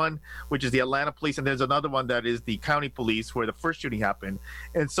there's one, which is the Atlanta police, and there's another one that is the county police where the first shooting happened.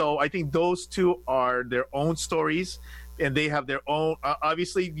 And so I think those two are their own stories, and they have their own,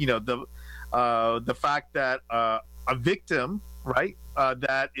 obviously, the fact that a victim, right,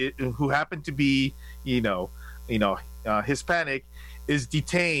 who happened to be, Hispanic, is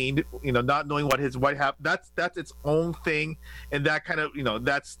detained, not knowing what happened. That's its own thing, and that kind of,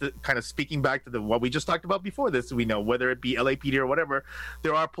 that's the kind of speaking back to what we just talked about before this. We know whether it be LAPD or whatever,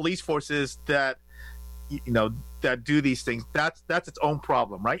 there are police forces that, that do these things. That's its own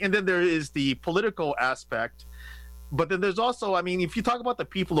problem, right? And then there is the political aspect, but then there's also, I mean, if you talk about the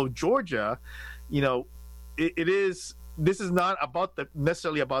people of Georgia, it is. This is not about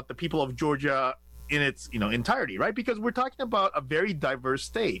necessarily about the people of Georgia in its entirety, right? Because we're talking about a very diverse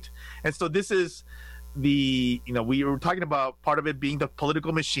state, and so this is we were talking about part of it being the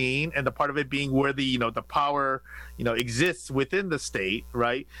political machine, and the part of it being where the the power exists within the state,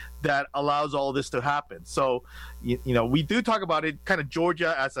 right? That allows all this to happen. So we do talk about it kind of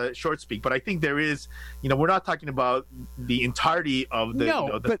Georgia as a short speak, but I think there is we're not talking about the entirety of the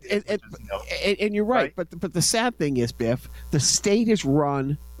and you're right. But the sad thing is, Biff, the state is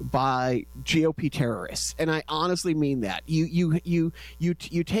run by GOP terrorists, and I honestly mean that. You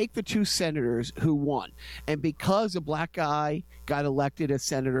take the two senators who won, and because a black guy got elected as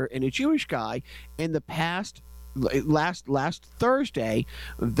senator and a Jewish guy, in the past last Thursday,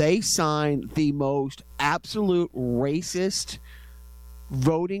 they signed the most absolute racist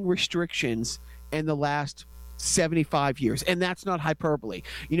voting restrictions in the last 75 years, and that's not hyperbole.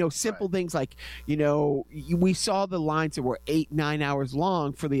 Simple right. Things like, we saw the lines that were 8-9 hours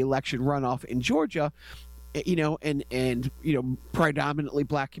long for the election runoff in Georgia, and predominantly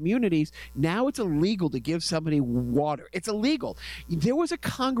black communities. Now it's illegal to give somebody water. It's illegal. There was a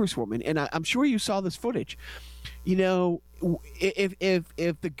congresswoman, and I'm sure you saw this footage. If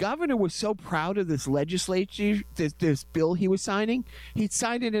the governor was so proud of this legislature, this bill he was signing, he'd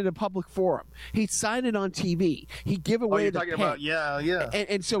sign it in a public forum. He'd sign it on TV. He'd give away you're the talking pen. about, yeah.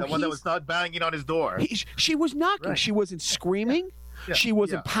 And so the one that was not banging on his door. She was knocking. Right. She wasn't screaming. Yeah. She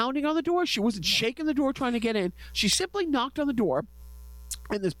wasn't pounding on the door. She wasn't shaking the door trying to get in. She simply knocked on the door,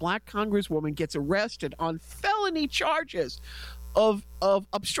 and this black congresswoman gets arrested on felony charges of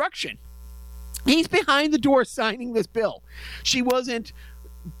obstruction. He's behind the door signing this bill. She wasn't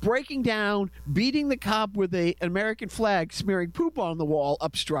breaking down, beating the cop with an American flag, smearing poop on the wall,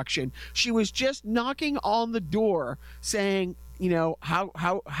 obstruction. She was just knocking on the door saying,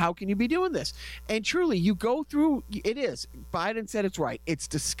 how can you be doing this? And truly, you go through, it is. Biden said it's right. It's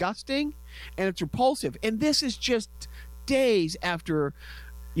disgusting and it's repulsive. And this is just days after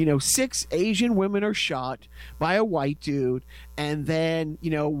 6 Asian women are shot by a white dude, and then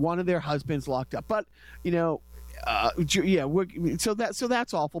one of their husbands locked up. But so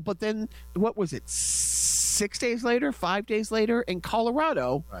that's awful. But then what was it? 6 days later, 5 days later, in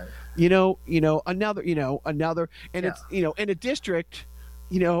Colorado, right. Another, and it's in a district.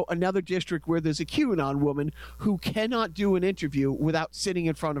 Another district where there's a QAnon woman who cannot do an interview without sitting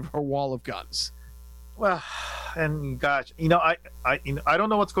in front of her wall of guns. Well, and gosh, I don't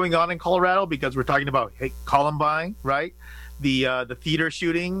know what's going on in Colorado because we're talking about Columbine, right? The theater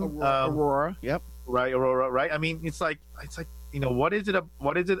shooting, Aurora, yep, right, Aurora, right? I mean, it's like what is it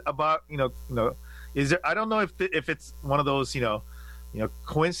about? Is there? I don't know if it's one of those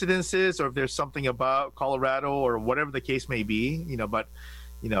coincidences or if there's something about Colorado or whatever the case may be, but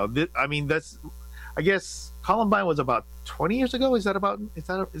I mean that's, I guess Columbine was about 20 years ago. Is that about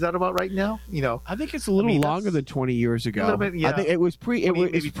right now? I think it's a little longer than 20 years ago. A little bit, yeah. I think it was pre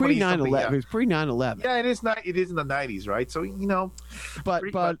 9/11. Yeah. It was pre 9/11. Yeah, it is not. It is in the 90s, right? So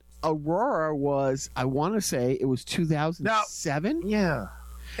but Aurora was, I want to say it was 2007. Yeah,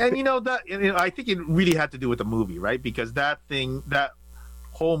 and I think it really had to do with the movie, right? Because that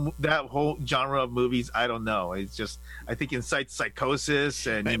whole genre of movies, I don't know. It's just, I think, incites psychosis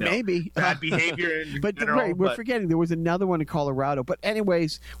and maybe bad behavior. But general, right, we're forgetting there was another one in Colorado. But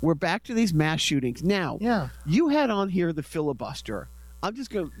anyways, we're back to these mass shootings now. Yeah, you had on here the filibuster. I'm just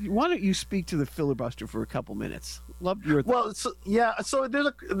going to. Why don't you speak to the filibuster for a couple minutes? Love your thoughts. Well, so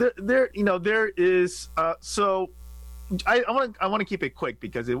there is. So I want to keep it quick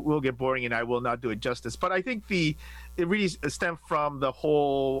because it will get boring and I will not do it justice. But I think it really stemmed from the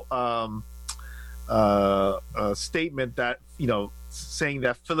whole statement that saying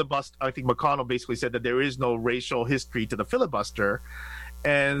that filibuster. I think McConnell basically said that there is no racial history to the filibuster,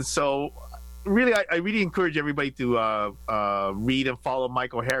 and so really I really encourage everybody to read and follow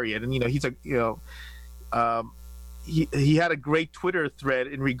Michael Harriot. And he's he had a great Twitter thread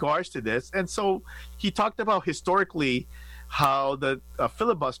in regards to this, and so he talked about historically how the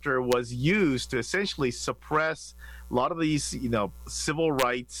filibuster was used to essentially suppress a lot of these civil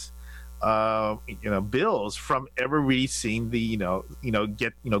rights bills from ever really seeing the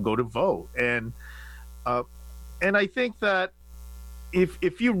go to vote. And I think that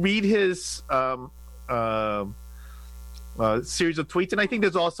if you read his series of tweets, and I think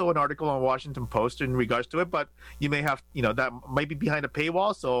there's also an article on Washington Post in regards to it, but you may have that might be behind a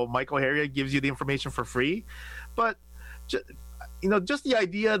paywall, so Michael Harriot gives you the information for free. But just the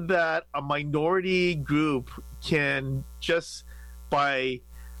idea that a minority group can just by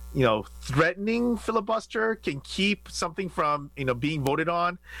threatening filibuster can keep something from being voted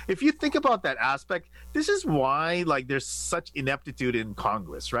on. If you think about that aspect, this is why there's such ineptitude in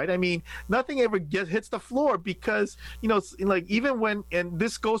Congress, right? I mean, nothing ever hits the floor because even when, and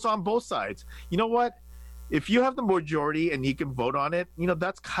this goes on both sides, you know what, if you have the majority and you can vote on it,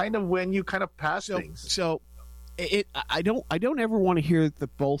 that's kind of when you kind of pass things. So I don't ever want to hear the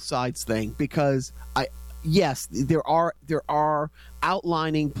both sides thing, because yes, there are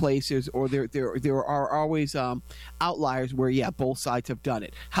outlining places, or there are always outliers where both sides have done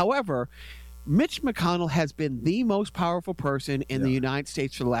it. However, Mitch McConnell has been the most powerful person in the United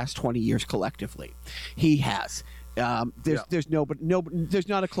States for the last 20 years collectively. He has. There's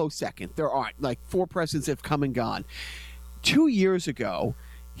not a close second. There aren't. 4 presidents have come and gone. 2 years ago,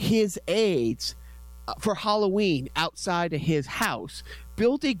 his aides for Halloween outside of his house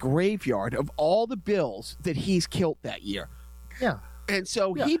built a graveyard of all the bills that he's killed that year. Yeah. And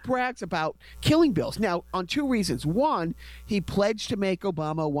so he brags about killing bills. Now, on 2 reasons. One, he pledged to make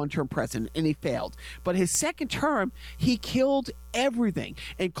Obama a one-term president, and he failed. But his second term, he killed everything,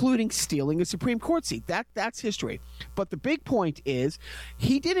 including stealing a Supreme Court seat. That's history. But the big point is,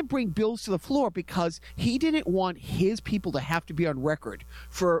 he didn't bring bills to the floor because he didn't want his people to have to be on record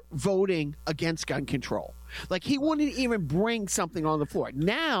for voting against gun control. He wouldn't even bring something on the floor.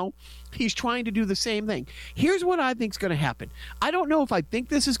 Now, he's trying to do the same thing. Here's what I think is going to happen. I don't know if I think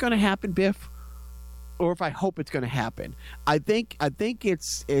this is going to happen, Biff, or if I hope it's going to happen. I think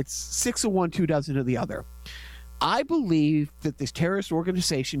it's 6 of one, 2 dozen of the other. I believe that this terrorist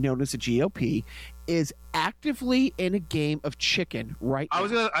organization known as the GOP is actively in a game of chicken right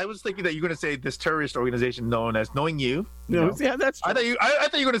now. I was thinking that you're going to say this terrorist organization known as, knowing you. Yeah, that's true. I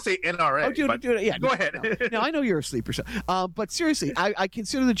thought you were going to say NRA. Oh, dude, yeah. Go ahead. No, I know you're a sleeper. But seriously, I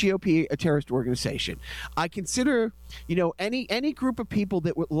consider the GOP a terrorist organization. I consider, any group of people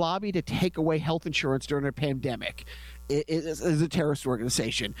that would lobby to take away health insurance during a pandemic is a terrorist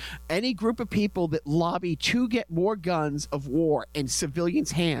organization. Any group of people that lobby to get more guns of war in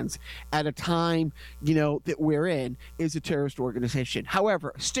civilians' hands at a time, that we're in, is a terrorist organization.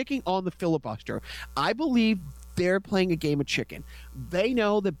 However, sticking on the filibuster, I believe they're playing a game of chicken. They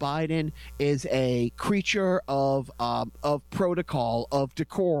know that Biden is a creature of protocol, of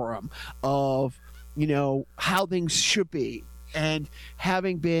decorum, of how things should be. And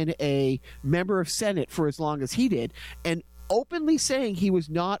having been a member of Senate for as long as he did, and openly saying he was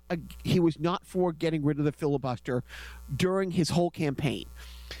not for getting rid of the filibuster during his whole campaign,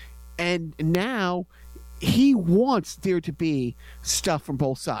 and now he wants there to be stuff from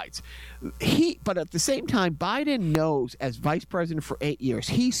both sides. But at the same time, Biden knows, as vice president for 8 years,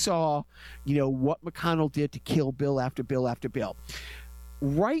 he saw, what McConnell did to kill bill after bill after bill.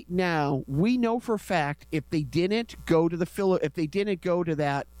 Right now, we know for a fact if they didn't go to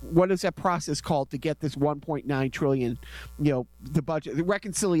that, what is that process called to get this $1.9 trillion, the budget, the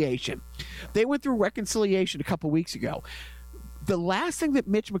reconciliation, They went through reconciliation a couple weeks ago. The last thing that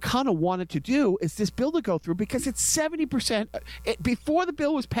Mitch McConnell wanted to do is this bill to go through because it's 70%. Before the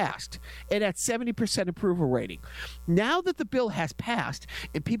bill was passed, it had 70% approval rating. Now that the bill has passed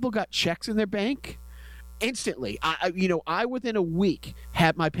and people got checks in their bank, instantly, I within a week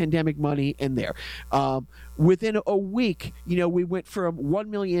had my pandemic money in there. Within a week, we went from 1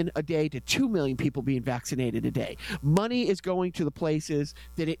 million a day to 2 million people being vaccinated a day. Money is going to the places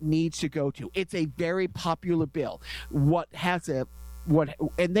that it needs to go to. It's a very popular bill. And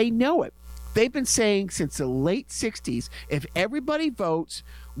they know it. They've been saying since the late 60s, if everybody votes,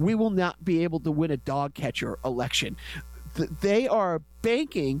 we will not be able to win a dog catcher election. They are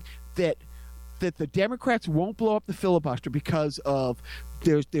banking that the Democrats won't blow up the filibuster because of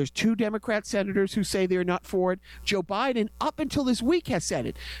there's 2 Democrat senators who say they're not for it. Joe Biden, up until this week, has said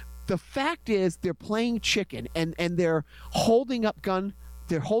it. The fact is they're playing chicken and they're holding up gun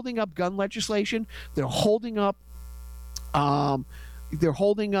legislation. They're holding up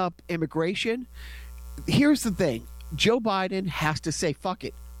immigration. Here's the thing. Joe Biden has to say, fuck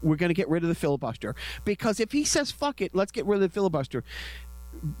it. We're going to get rid of the filibuster. Because if he says, fuck it, let's get rid of the filibuster,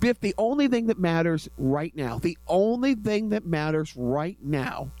 Biff, the only thing that matters right now,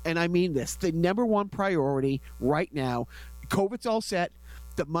 and I mean this, the number one priority right now, COVID's all set.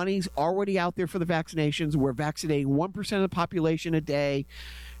 The money's already out there for the vaccinations. We're vaccinating 1% of the population a day.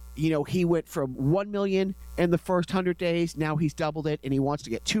 He went from 1 million in the first 100 days. Now he's doubled it, and he wants to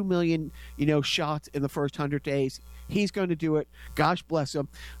get 2 million, shots in the first 100 days. He's going to do it. Gosh bless him.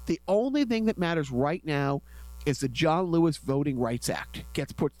 The only thing that matters right now is the John Lewis Voting Rights Act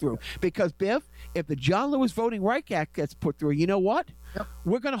gets put through. Because, Biff, if the John Lewis Voting Rights Act gets put through, you know what? Yep.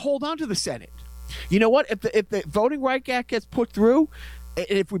 We're going to hold on to the Senate. You know what? If the Voting Rights Act gets put through, and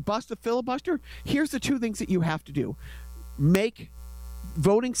if we bust the filibuster, here's the 2 things that you have to do. Make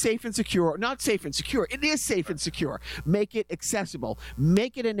voting safe and secure. Not safe and secure. It is safe and secure. Make it accessible.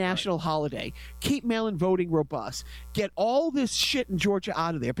 Make it a national holiday. Keep mail-in voting robust. Get all this shit in Georgia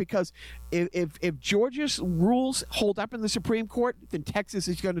out of there, because if Georgia's rules hold up in the Supreme Court, then Texas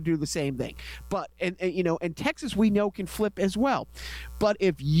is going to do the same thing. But and Texas, we know, can flip as well. But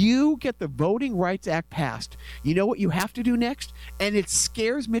if you get the Voting Rights Act passed, you know what you have to do next? And it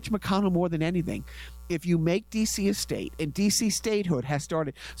scares Mitch McConnell more than anything. If you make D.C. a state, and D.C. statehood has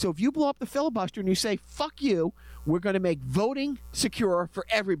started. So if you blow up the filibuster and you say, fuck you, we're going to make voting secure for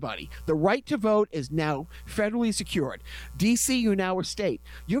everybody. The right to vote is now federally secured. D.C., you're now a state.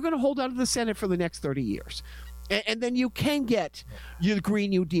 You're going to hold on to the Senate for the next 30 years. And then you can get your Green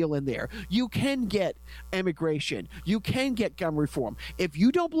New Deal in there. You can get immigration. You can get gun reform. If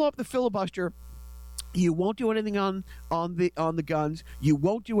you don't blow up the filibuster, you won't do anything on the guns. You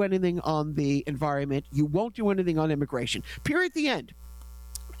won't do anything on the environment. You won't do anything on immigration. Period. The end.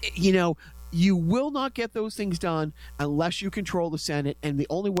 You will not get those things done unless you control the Senate, and the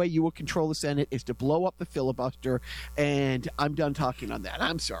only way you will control the Senate is to blow up the filibuster. And I'm done talking on that.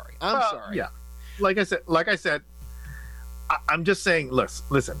 I'm sorry. Sorry. Yeah, like I said, I'm just saying.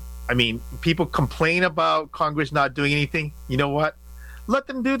 Listen. I mean, people complain about Congress not doing anything. You know what? Let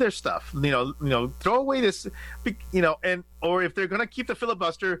them do their stuff. Throw away this. Or if they're gonna keep the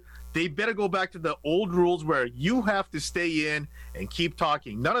filibuster, they better go back to the old rules where you have to stay in and keep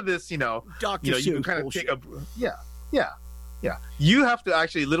talking. None of this, Dr. you can kind of take a yeah. You have to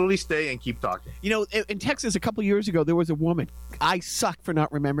actually literally stay and keep talking. In Texas a couple years ago, there was a woman. I suck for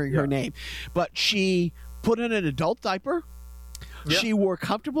not remembering her name, but she put in an adult diaper. Yep. She wore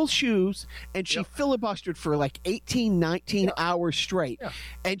comfortable shoes, and she filibustered for like 18, 19 hours straight. Yeah.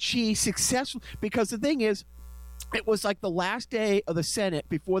 And she successfully, because the thing is, it was like the last day of the Senate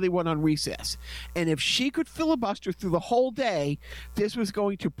before they went on recess. And if she could filibuster through the whole day, this was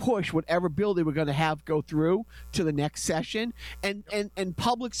going to push whatever bill they were going to have go through to the next session. And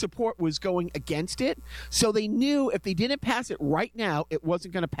public support was going against it. So they knew if they didn't pass it right now, it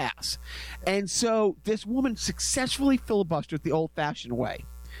wasn't going to pass. And so this woman successfully filibustered the old-fashioned way.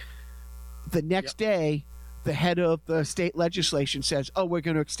 The next day, the head of the state legislation says, we're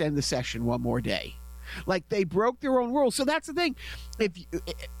going to extend the session one more day. Like, they broke their own rules. So that's the thing.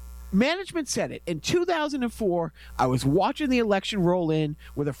 Management said it. In 2004, I was watching the election roll in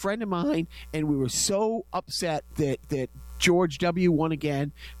with a friend of mine, and we were so upset that George W. won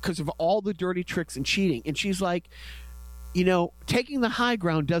again because of all the dirty tricks and cheating. And she's like, taking the high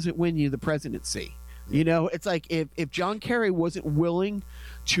ground doesn't win you the presidency. It's like if John Kerry wasn't willing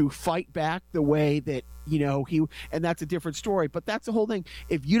to fight back the way that, and that's a different story. But that's the whole thing.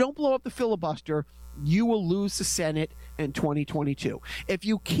 If you don't blow up the filibuster, you will lose the Senate in 2022. If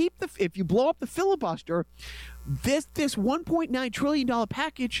you blow up the filibuster, this $1.9 trillion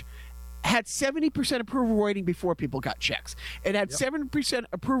package had 70% approval rating before people got checks. It had 7%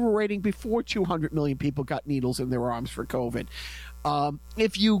 approval rating before 200 million people got needles in their arms for COVID.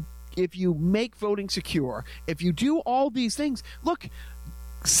 If you make voting secure, if you do all these things, look,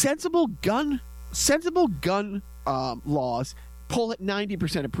 sensible gun laws pull at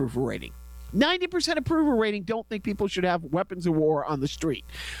 90% approval rating. 90% approval rating don't think people should have weapons of war on the street.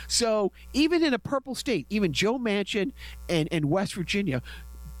 So even in a purple state, even Joe Manchin and West Virginia,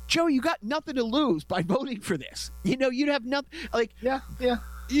 Joe, you got nothing to lose by voting for this. You'd have nothing. Like,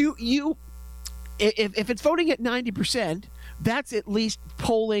 if it's voting at 90%, that's at least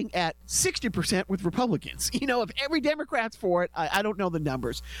polling at 60% with Republicans. If every Democrat's for it, I don't know the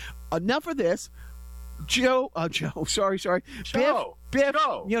numbers. Enough of this. Joe, sorry. Biff,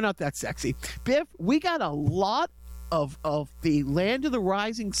 you're not that sexy. Biff, we got a lot of the Land of the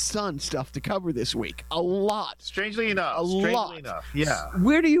Rising Sun stuff to cover this week. A lot. Strangely enough. Yeah.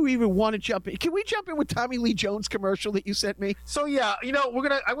 Where do you even want to jump in? Can we jump in with Tommy Lee Jones commercial that you sent me? So yeah,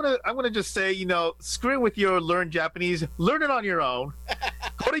 I'm gonna just say, screw it with your learn Japanese. Learn it on your own.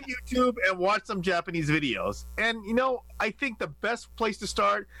 Go to YouTube and watch some Japanese videos. And I think the best place to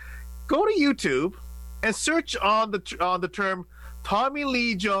start, go to YouTube and search on the term Tommy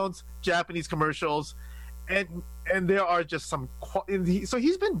Lee Jones Japanese commercials, and there are just some. So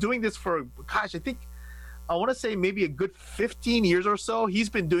he's been doing this for, gosh, I want to say maybe a good 15 years or so. He's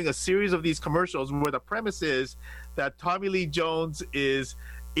been doing a series of these commercials where the premise is that Tommy Lee Jones is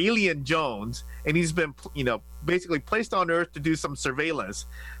Alien Jones, and he's been basically placed on Earth to do some surveillance.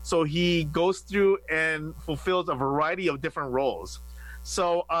 So he goes through and fulfills a variety of different roles.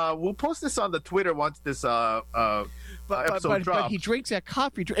 So we'll post this on the Twitter once this episode drops. But he drinks that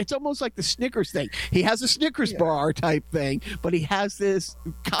coffee. It's almost like the Snickers thing. He has a Snickers bar type thing, but he has this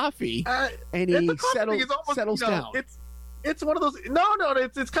coffee, and he settles down. It's one of those. No,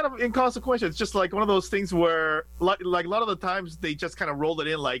 it's kind of inconsequential. It's just like one of those things where, like a lot of the times, they just kind of rolled it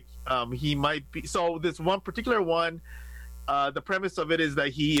in. Like he might be. So this one particular one, the premise of it is that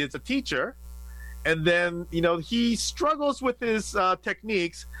he is a teacher. And then, he struggles with his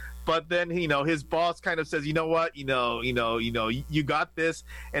techniques, but then, his boss kind of says, you know what, you got this,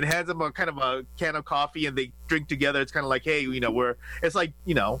 and hands him a kind of a can of coffee, and they drink together. It's kind of like, hey, it's like,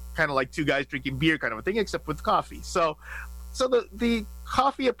 kind of like two guys drinking beer kind of a thing, except with coffee. So the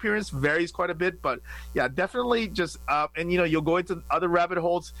coffee appearance varies quite a bit, but yeah, definitely just, and you'll go into other rabbit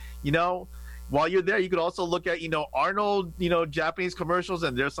holes, While you're there, you could also look at, Arnold, Japanese commercials,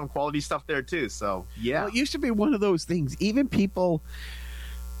 and there's some quality stuff there too. So, yeah. Well, it used to be one of those things. Even people,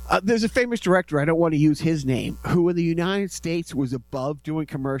 there's a famous director, I don't want to use his name, who in the United States was above doing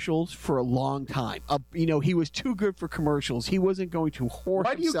commercials for a long time. He was too good for commercials. He wasn't going to whore himself out.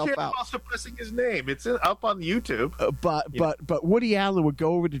 Why do you care about suppressing his name? It's up on YouTube. But Woody Allen would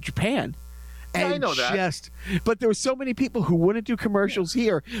go over to Japan. And I know that. But there were so many people who wouldn't do commercials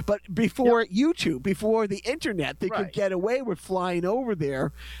here. But before YouTube, before the internet, they could get away with flying over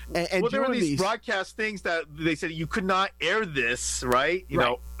there and there were doing these broadcast things that they said you could not air this, right? You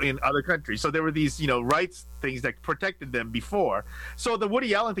know, in other countries. So there were these, rights things that protected them before. So the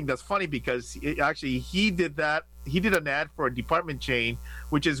Woody Allen thing, that's funny because he did that. He did an ad for a department chain,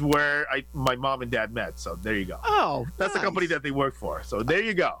 which is where my mom and dad met. So there you go. Oh, that's the company that they work for. So there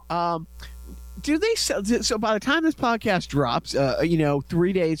you go. Do they sell? So by the time this podcast drops,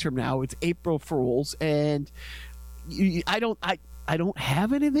 3 days from now, it's April Fools, and I don't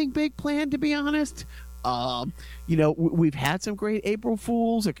have anything big planned, to be honest. We've had some great April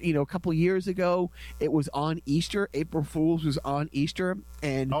Fools. A couple years ago, it was on Easter. April Fools was on Easter,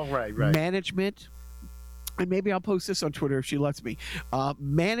 and management. And maybe I'll post this on Twitter if she lets me.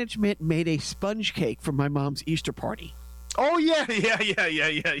 Management made a sponge cake for my mom's Easter party. Oh yeah. And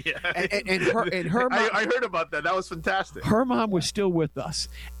her mom, I heard about that. That was fantastic. Her mom was still with us,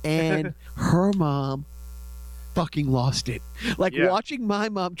 and her mom fucking lost it. Watching my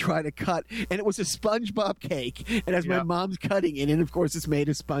mom try to cut, and it was a SpongeBob cake, and as my mom's cutting it, and of course it's made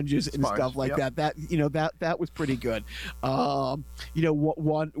of sponges and stuff like that. That was pretty good. One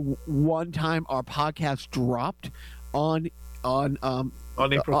time our podcast dropped on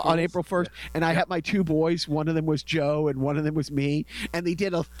April 1st, and I had my two boys. One of them was Joe, and one of them was me. And they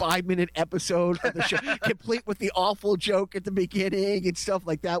did a 5-minute episode of the show, complete with the awful joke at the beginning and stuff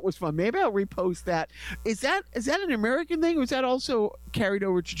like that. It was fun. Maybe I'll repost that. Is that an American thing, or is that also carried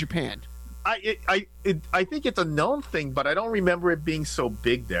over to Japan? I think it's a known thing, but I don't remember it being so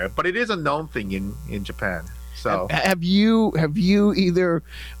big there. But it is a known thing in Japan. So have you either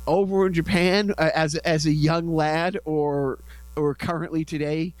over in Japan as a young lad or currently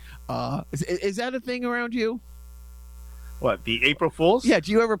today, is that a thing around you? What, the April Fools? Yeah,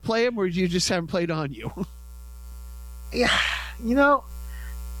 do you ever play them, or do you just have them played on you? Yeah, you know,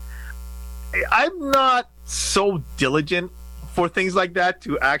 I'm not so diligent for things like that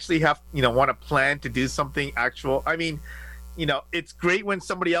to actually have, want to plan to do something actual. I mean, it's great when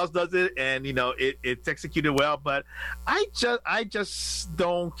somebody else does it and, it's executed well, but I just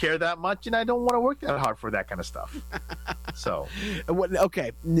don't care that much, and I don't want to work that hard for that kind of stuff. So,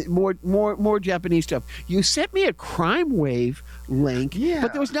 okay, more Japanese stuff. You sent me a Crime Wave link,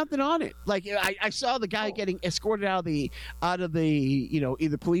 but there was nothing on it. Like I saw the guy getting escorted out of the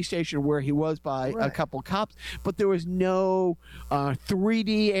either police station or where he was by a couple cops, but there was no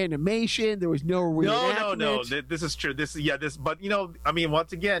 3D animation. There was no reenactment. No. This is true. But I mean,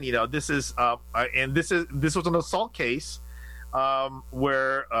 once again, this is this was an assault case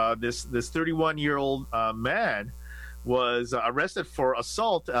where this 31-year-old man was arrested for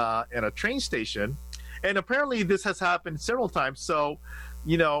assault at a train station, and apparently this has happened several times. So,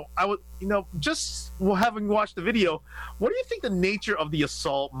 I would, just having watched the video, what do you think the nature of the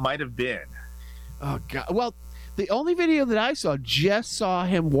assault might have been? Oh God! Well, the only video that I saw just saw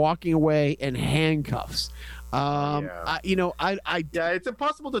him walking away in handcuffs. It's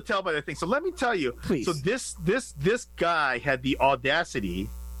impossible to tell by the thing. So let me tell you. Please. So this guy had the audacity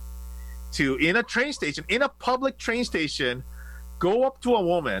to, in a public train station, go up to a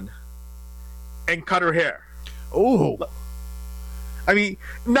woman and cut her hair. Oh, I mean,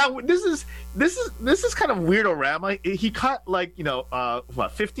 now this is kind of weirdo, Ram. He cut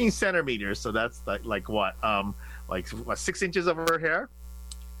 15 centimeters. So that's like 6 inches of her hair.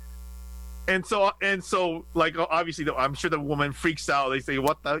 And so, like, obviously, I'm sure the woman freaks out. They say,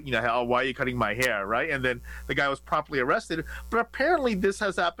 "What the, hell? Why are you cutting my hair?" Right? And then the guy was promptly arrested. But apparently, this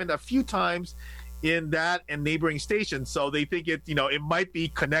has happened a few times in that and neighboring stations. So they think it might be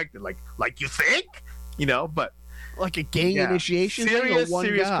connected. Like you think, but. Like a gang initiation serious thing, or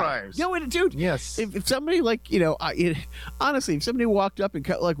serious crimes. Dude. Yes. If somebody honestly, if somebody walked up and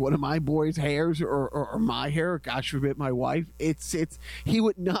cut like one of my boys' hairs or my hair, or gosh forbid my wife, he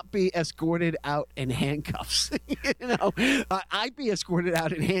would not be escorted out in handcuffs. I'd be escorted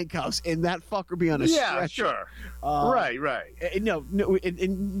out in handcuffs, and that fucker be on a stretcher. Yeah, sure. Right. No,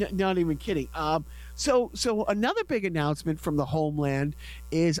 not even kidding. So another big announcement from the homeland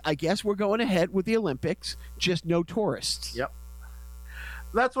is, I guess we're going ahead with the Olympics, just no tourists. Yep.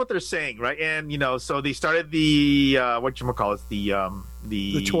 That's what they're saying, right? And so they started the the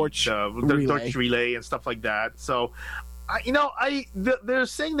torch relay and stuff like that. So, they're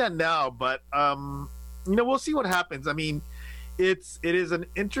saying that now, but we'll see what happens. I mean, it is an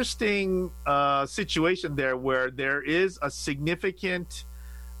interesting situation there where there is a significant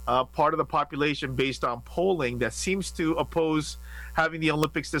part of the population, based on polling, that seems to oppose having the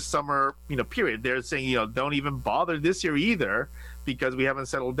Olympics this summer, period. They're saying, don't even bother this year either, because we haven't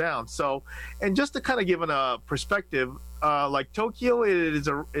settled down. So, and just to kind of give a perspective, like Tokyo is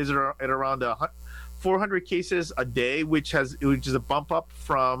at around 400 cases a day, which is a bump up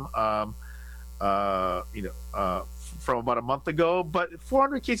from from about a month ago. But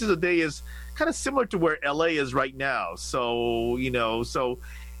 400 cases a day is kind of similar to where LA is right now. So,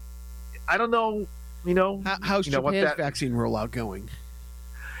 I don't know, how's Japan's vaccine rollout going?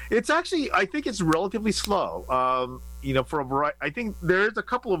 It's actually, I think it's relatively slow. For a variety, I think there's a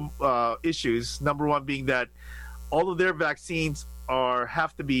couple of issues. Number one being that all of their vaccines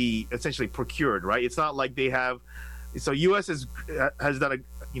have to be essentially procured, right? It's not like they have. So U.S. has done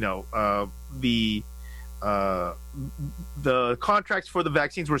the contracts for the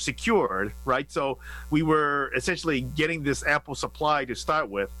vaccines were secured, right? So we were essentially getting this ample supply to start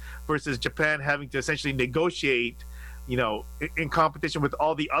with, versus Japan having to essentially negotiate, in competition with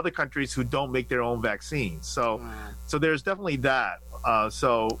all the other countries who don't make their own vaccines. So there's definitely that.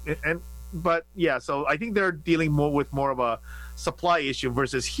 So I think they're dealing more of a supply issue,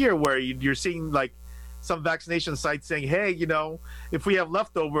 versus here where you're seeing like some vaccination sites saying, hey, if we have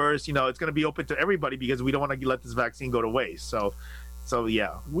leftovers, it's going to be open to everybody because we don't want to let this vaccine go to waste. So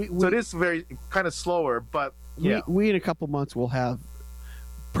yeah. So it is very kind of slower, but yeah. We in a couple months will have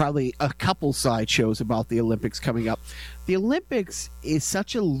probably a couple sideshows about the Olympics coming up. The Olympics is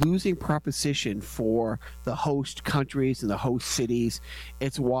such a losing proposition for the host countries and the host cities.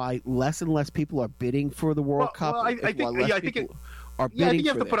 It's why less and less people are bidding for the World Cup. I think you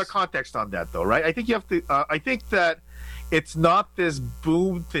have to put a context on that, though, right? I think you have to. I think that it's not this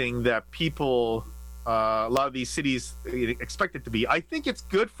boom thing that people, a lot of these cities expect it to be. I think it's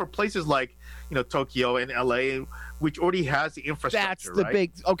good for places like Tokyo and LA, which already has the infrastructure. That's the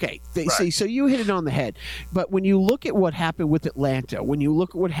big. Okay, see, so you hit it on the head. But when you look at what happened with Atlanta, when you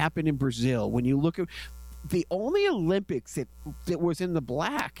look at what happened in Brazil, when you look at the only Olympics that was in the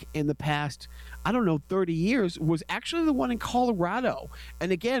black in the past, I don't know, 30 years was actually the one in Colorado.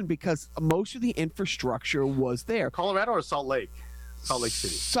 And again, because most of the infrastructure was there. Colorado or Salt Lake? Salt Lake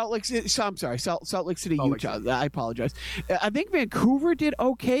City. Salt Lake City. I'm sorry, Salt Lake City, Salt Lake Utah. City. I apologize. I think Vancouver did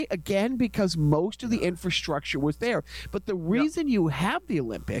okay again because most of the infrastructure was there. But the reason you have the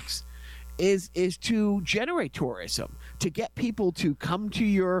Olympics is to generate tourism, to get people to come to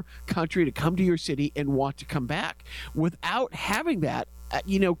your country, to come to your city, and want to come back. Without having that,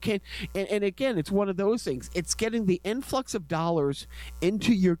 and again, it's one of those things. It's getting the influx of dollars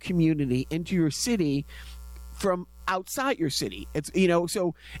into your community, into your city, from outside your city. It's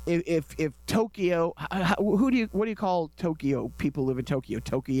so if Tokyo, what do you call Tokyo? People live in Tokyo.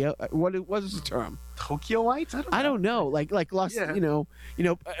 Tokyo. What is the term? Tokyoites? I don't know. Like Los, in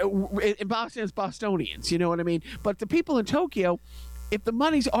Boston it's Bostonians. You know what I mean? But the people in Tokyo, if the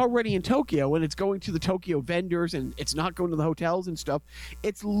money's already in Tokyo and it's going to the Tokyo vendors and it's not going to the hotels and stuff,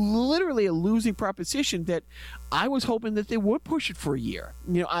 it's literally a losing proposition that I was hoping that they would push it for a year.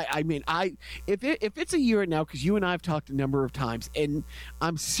 If it's a year now, because you and I have talked a number of times, and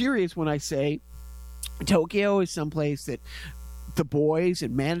I'm serious when I say Tokyo is someplace that the boys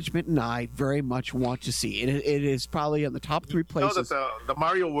and management and I very much want to see. It is probably on the top 3 places. No, the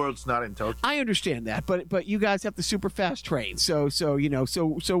Mario World's not in Tokyo. I understand that, but you guys have the super fast train, so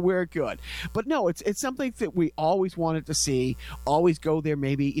we're good. But no, it's something that we always wanted to see. Always go there,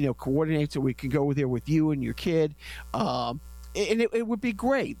 maybe coordinate so we can go there with you and your kid. And it would be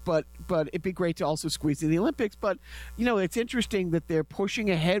great, but it'd be great to also squeeze in the Olympics. But it's interesting that they're pushing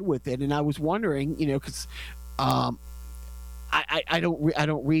ahead with it, and I was wondering, because. I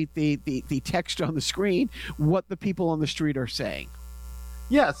don't read the text on the screen, what the people on the street are saying.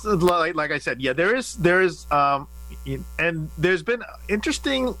 Yes, like I said, there is and there's been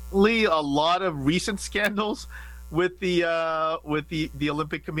interestingly a lot of recent scandals with the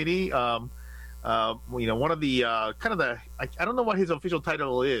Olympic Committee. One of the kind of I don't know what his official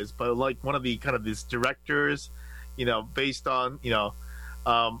title is, but like one of the kind of these directors, based on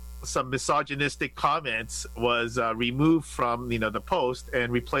some misogynistic comments, was removed from the post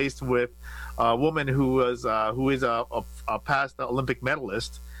and replaced with a woman who is a past Olympic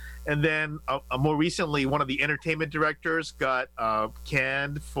medalist. And then more recently, one of the entertainment directors got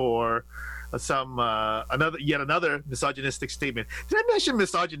canned for yet another misogynistic statement. Did I mention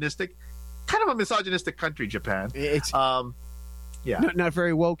misogynistic? Kind of a misogynistic country, Japan. It's not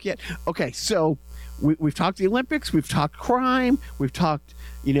very woke yet. Okay, so we've talked the Olympics, we've talked crime, we've talked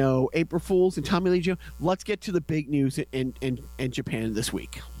April Fools and Tommy Lee Jones. Let's get to the big news in Japan this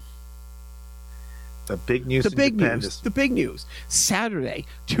week. The big news in Japan. The big news. Saturday,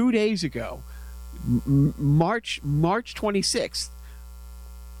 2 days ago, March 26th.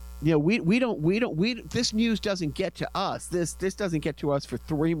 We don't. This news doesn't get to us. This doesn't get to us for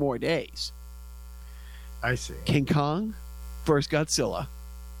 3 more days. I see. King Kong vs. Godzilla.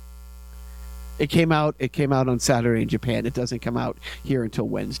 It came out on Saturday in Japan. It doesn't come out here until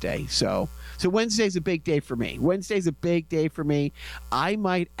Wednesday. So Wednesday's a big day for me. I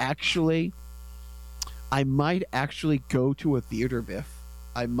might actually go to a theater, Biff.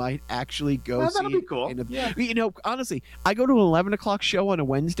 I might actually go see that'll be cool. Honestly, I go to an 11 o'clock show on a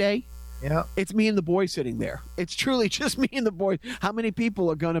Wednesday. Yeah. It's me and the boys sitting there. It's truly just me and the boys. How many people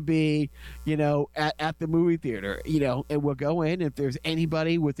are going to be, at the movie theater, and we'll go in. If there's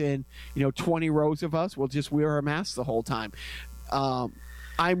anybody within, 20 rows of us, we'll just wear our masks the whole time.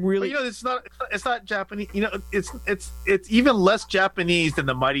 I'm really, but, it's not Japanese. It's even less Japanese than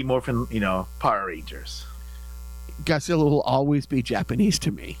the Mighty Morphin, Power Rangers. Godzilla will always be Japanese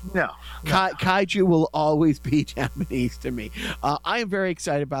to me. No. Kaiju will always be Japanese to me. I am very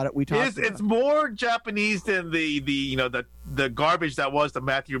excited about it. It's more Japanese than the garbage that was the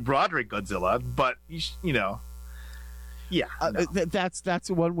Matthew Broderick Godzilla, but yeah. No. That's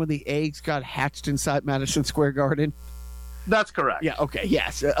the one when the eggs got hatched inside Madison Square Garden. That's correct. Yeah. Okay.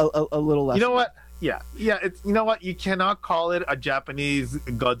 Yes. A little less. You know what? Yeah. It's you cannot call it a Japanese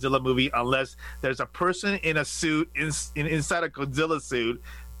Godzilla movie unless there's a person in a suit inside a Godzilla suit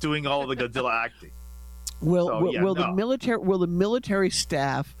doing all of the Godzilla acting. Will the military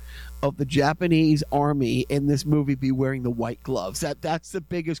staff of the Japanese army in this movie be wearing the white gloves? That's the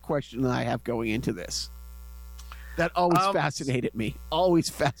biggest question that I have going into this. That always fascinated me.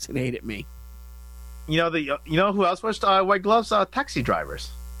 You know who else wears white gloves? Taxi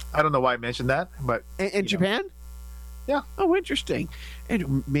drivers. I don't know why I mentioned that, but in Japan. Yeah. Oh, interesting.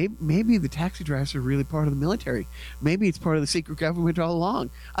 And maybe the taxi drivers are really part of the military. Maybe it's part of the secret government all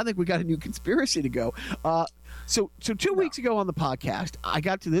along. I think we got a new conspiracy to go. So 2 weeks ago on the podcast, I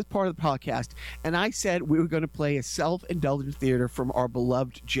got to this part of the podcast, and I said we were going to play a self-indulgent theater from our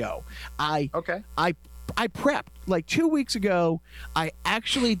beloved Joe. I prepped like 2 weeks ago. I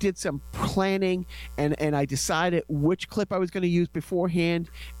actually did some planning, and I decided which clip I was going to use beforehand,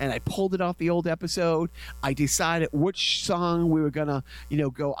 and I pulled it off the old episode. I decided which song we were going to,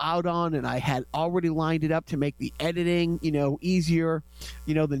 go out on, and I had already lined it up to make the editing, easier,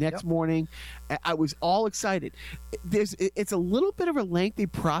 the next morning. I was all excited. It's a little bit of a lengthy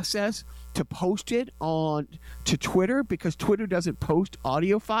process to post it to Twitter, because Twitter doesn't post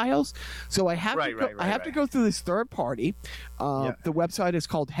audio files. So I have to go through this third party. The website is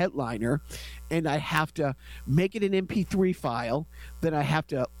called Headliner, and I have to make it an MP3 file. Then I have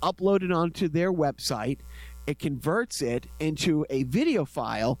to upload it onto their website. It converts it into a video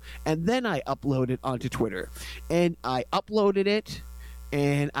file, and then I upload it onto Twitter. And I uploaded it,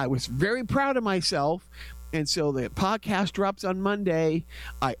 and I was very proud of myself. And so the podcast drops on Monday.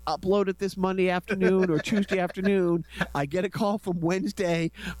 I upload it this Monday afternoon or Tuesday afternoon. I get a call from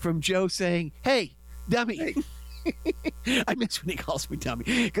Wednesday from Joe saying, "Hey, dummy." I miss when he calls me dummy.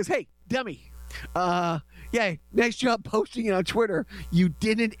 Because, "Hey, dummy, yeah, nice job posting it on Twitter. You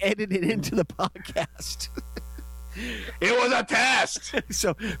didn't edit it into the podcast." It was a test.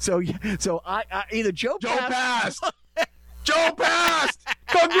 So I either Joe passed. Joe passed.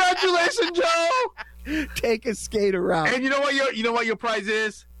 Congratulations, Joe. Take a skate around. And you know what your prize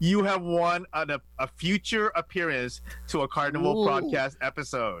is? You have won a future appearance to a Carnival Podcast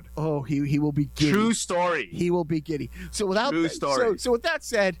episode. Oh, he will be giddy. True story. He will be giddy. So with that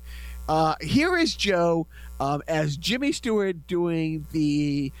said, here is Joe as Jimmy Stewart doing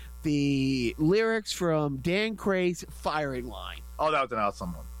the lyrics from Dan Cray's Firing Line. Oh, that was an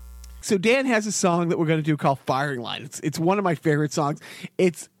awesome one. So Dan has a song that we're going to do called Firing Line. It's one of my favorite songs.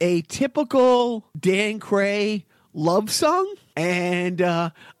 It's a typical Dan Cray love song. And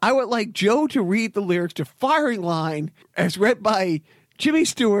I would like Joe to read the lyrics to Firing Line as read by Jimmy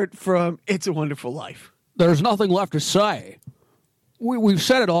Stewart from It's a Wonderful Life. There's nothing left to say. We've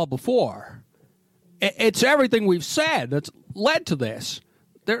said it all before. It's everything we've said that's led to this.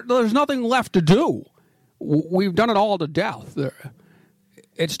 There's nothing left to do. We've done it all to death.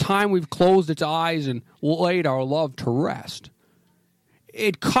 It's time we've closed its eyes and laid our love to rest.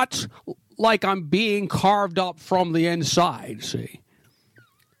 It cuts like I'm being carved up from the inside, see?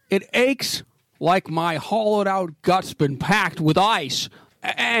 It aches like my hollowed-out gut's been packed with ice,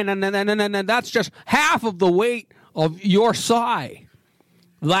 and that's just half of the weight of your sigh.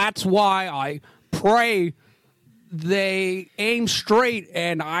 That's why I pray they aim straight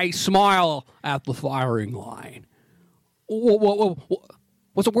and I smile at the firing line.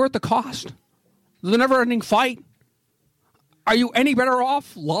 Was it worth the cost? The never-ending fight? Are you any better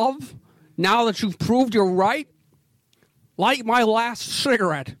off, love, now that you've proved you're right? Light my last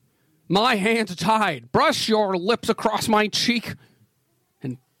cigarette. My hands tied. Brush your lips across my cheek.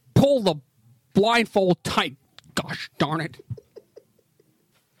 And pull the blindfold tight. Gosh darn it.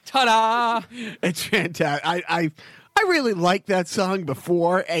 Ta-da! It's fantastic. I really liked that song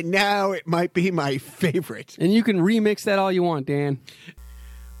before, and now it might be my favorite. And you can remix that all you want, Dan.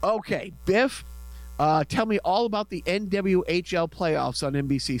 Okay, Biff, tell me all about the NWHL playoffs on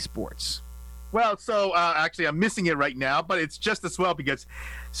NBC Sports. Well, so actually I'm missing it right now, but it's just as well because...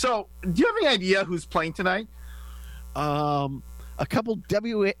 So, do you have any idea who's playing tonight? A couple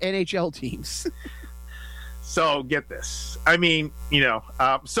WNHL teams. So, get this. I mean,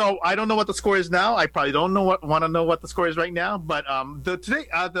 so I don't know what the score is now. I probably don't want to know what the score is right now, but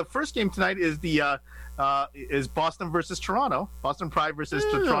the first game tonight is is Boston versus Toronto. Boston Pride versus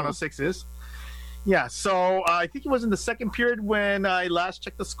the Toronto Sixes. Yeah, so I think it was in the second period when I last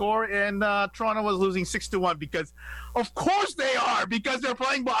checked the score, and Toronto was losing 6-1 because, of course they are, because they're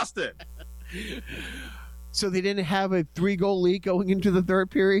playing Boston. So they didn't have a 3-goal lead going into the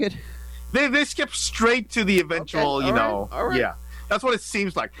third period? They skipped straight to the eventual, okay. All right. Yeah. That's what it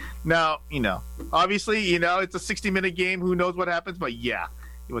seems like. Now, obviously, it's a 60-minute game. Who knows what happens? But yeah,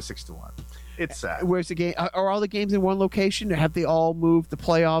 it was 6-1. It's sad. Where's the game? Are all the games in one location? Or have they all moved the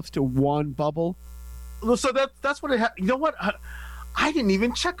playoffs to one bubble? So that's what it you know what? I didn't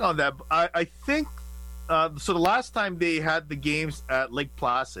even check on that. I think so the last time they had the games at Lake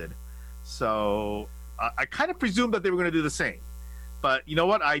Placid. So I kind of presumed that they were going to do the same. But you know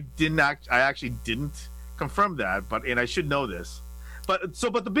what? I actually didn't confirm that, and I should know this. But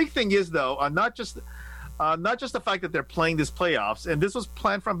the big thing is though, not just the fact that they're playing this playoffs, and this was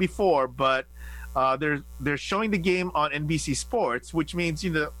planned from before, but they're showing the game on NBC Sports, which means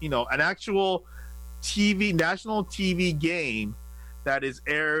an actual national TV game that is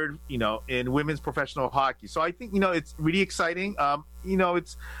aired in women's professional hockey. So I think it's really exciting.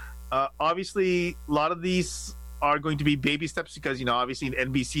 It's obviously a lot of these are going to be baby steps because obviously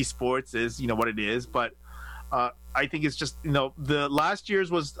NBC Sports is what it is, but I think it's just the last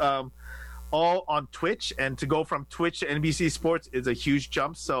year's was all on Twitch, and to go from Twitch to NBC Sports is a huge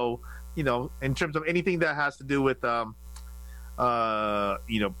jump. So in terms of anything that has to do with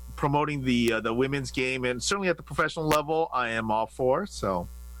promoting the women's game, and certainly at the professional level, I am all for. So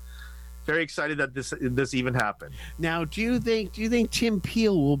very excited that this even happened. Now, do you think Tim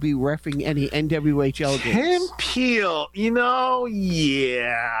Peel will be reffing any NWHL games? Tim Peel,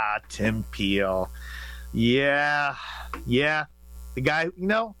 yeah, Tim Peel, yeah, the guy,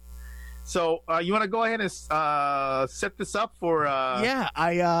 So you want to go ahead and set this up for? Yeah,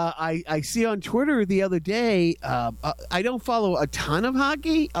 I see on Twitter the other day. I don't follow a ton of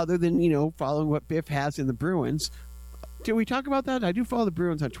hockey, other than following what Biff has in the Bruins. Did we talk about that? I do follow the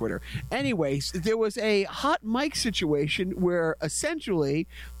Bruins on Twitter. Anyways, there was a hot mic situation where essentially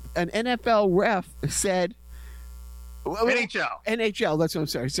an NFL ref said, NHL. That's what I'm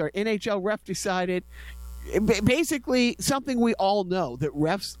sorry. NHL ref decided. Basically, something we all know, that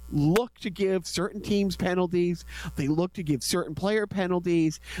refs look to give certain teams penalties. They look to give certain player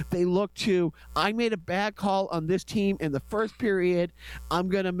penalties. They look to, I made a bad call on this team in the first period. I'm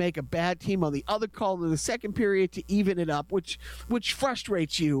going to make a bad team on the other call in the second period to even it up, which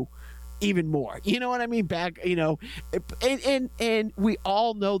frustrates you even more. You know what I mean? And we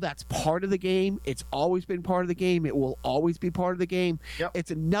all know that's part of the game. It's always been part of the game. It will always be part of the game. Yep.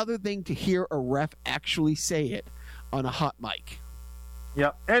 It's another thing to hear a ref actually say it on a hot mic.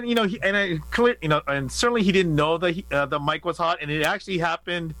 Yeah, and and certainly he didn't know that the mic was hot, and it actually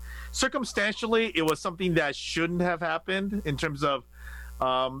happened circumstantially. It was something that shouldn't have happened in terms of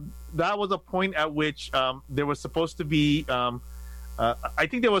that was a point at which there was supposed to be. I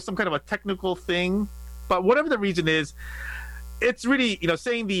think there was some kind of a technical thing, but whatever the reason is, it's really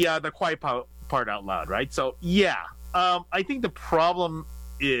saying the quiet part out loud, right? So yeah, I think the problem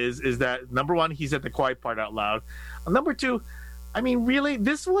is that number one, he said the quiet part out loud. Number two, I mean, really,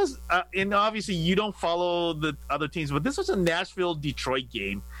 this was, and obviously you don't follow the other teams, but this was a Nashville-Detroit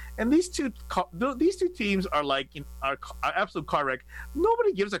game, and these two teams are like are absolute car wreck.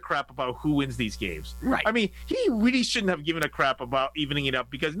 Nobody gives a crap about who wins these games. Right. I mean, he really shouldn't have given a crap about evening it up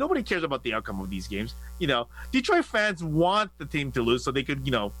because nobody cares about the outcome of these games. Detroit fans want the team to lose so they could,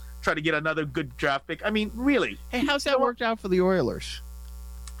 try to get another good draft pick. I mean, really. Hey, how's that worked out for the Oilers?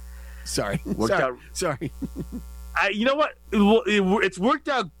 Sorry. Sorry. You know what? It's worked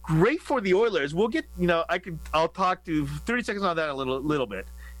out great for the Oilers. We'll get, I'll talk to 30 seconds on that a little bit.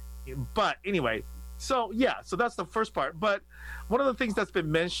 But anyway, so that's the first part. But one of the things that's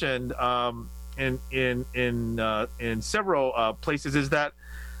been mentioned in several places is that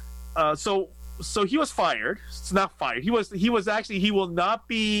so he was fired. It's not fired. He was actually, he will not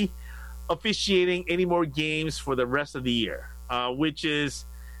be officiating any more games for the rest of the year, which is,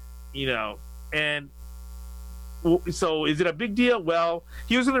 and. So is it a big deal? Well,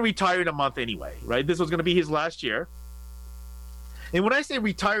 he was going to retire in a month anyway, right? This was going to be his last year. And when I say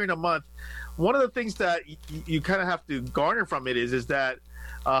retire in a month, one of the things that you kind of have to garner from it is that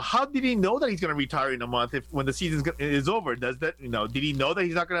how did he know that he's going to retire in a month when the season is over? Did he know that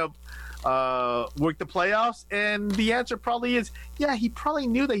he's not going to work the playoffs? And the answer probably is, yeah, he probably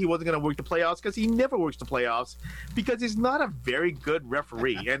knew that he wasn't going to work the playoffs because he never works the playoffs because he's not a very good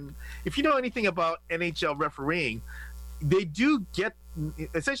referee. And if you know anything about NHL refereeing, they do get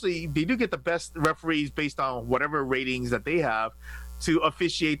the best referees based on whatever ratings that they have to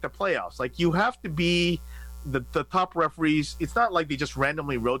officiate the playoffs. Like, you have to be the top referees. It's not like they just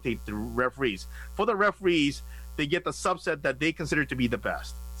randomly rotate the referees. For the referees, they get the subset that they consider to be the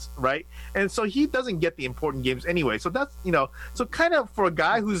best, right? And so he doesn't get the important games anyway. So that's, so kind of for a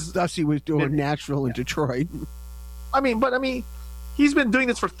guy who's... Thus he was doing Nashville and Detroit. I mean, he's been doing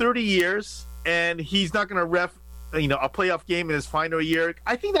this for 30 years, and he's not going to ref, a playoff game in his final year.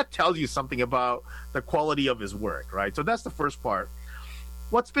 I think that tells you something about the quality of his work, right? So that's the first part.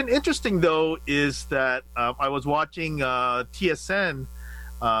 What's been interesting, though, is that I was watching TSN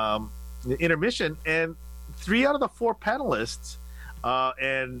intermission, and 3 out of the 4 panelists,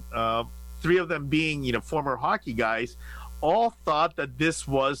 and 3 of them being, former hockey guys, all thought that this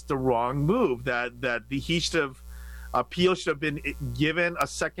was the wrong move, that he should have, Peel should have been given a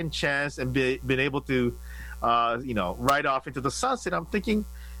second chance and been able to, ride off into the sunset. I'm thinking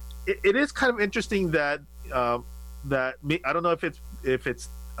it is kind of interesting that I don't know if it's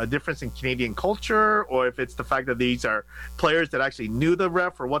a difference in Canadian culture, or if it's the fact that these are players that actually knew the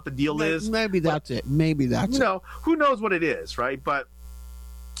ref, or what the deal is. Maybe that's it. Maybe that's it. Who knows what it is, right? But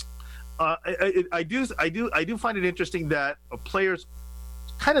I do find it interesting that players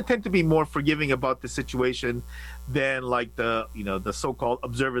kind of tend to be more forgiving about the situation than like the so-called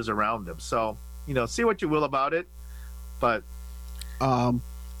observers around them. So see what you will about it, but I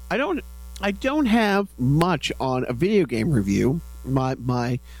don't have much on a video game review.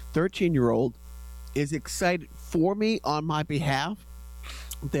 My 13-year-old is excited for me on my behalf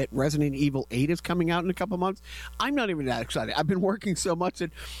that Resident Evil 8 is coming out in a couple months. I'm not even that excited. I've been working so much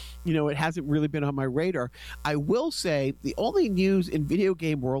that it hasn't really been on my radar. I will say the only news in video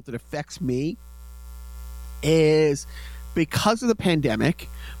game world that affects me is because of the pandemic.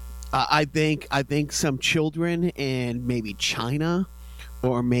 I think some children in maybe China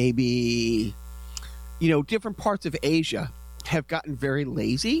or maybe different parts of Asia have gotten very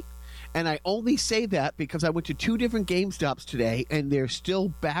lazy. And I only say that because I went to 2 different GameStops today, and they're still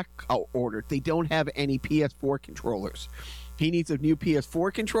back ordered. They don't have any PS4 controllers. He needs a new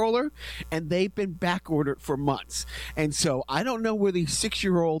PS4 controller, and they've been back ordered for months. And so I don't know where these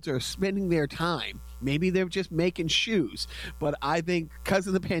 6-year-olds are spending their time. Maybe they're just making shoes. But I think because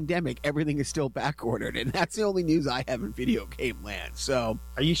of the pandemic, everything is still back ordered. And that's the only news I have in video game land. So,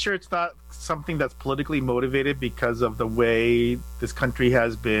 are you sure it's not something that's politically motivated because of the way this country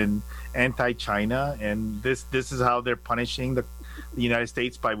has been anti-China, and this is how they're punishing the United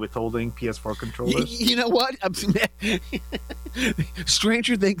States by withholding PS4 controllers? You know what?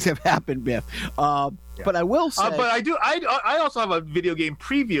 Stranger things have happened, Biff. But I will say, but I also have a video game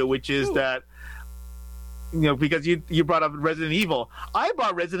preview, which is that because you brought up Resident Evil. I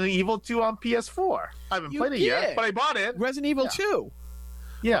bought Resident Evil 2 on PS4. I haven't played it yet, but I bought it. Resident Evil 2.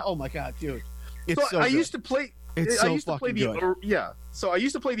 Yeah. Oh my god, dude! I used to play. It's so fucking good. So I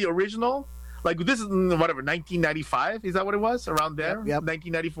used to play the original. Like, this is whatever, 1995. Is that what it was? Around there, yep.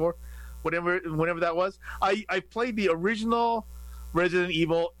 1994, whenever that was. I played the original Resident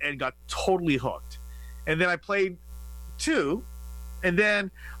Evil and got totally hooked. And then I played 2, and then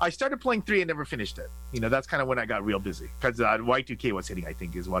I started playing 3 and never finished it. That's kind of when I got real busy because Y2K was hitting, I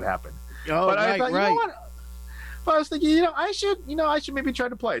think, is what happened. Oh, but right, I thought, right. You know what? But I was thinking, I should maybe try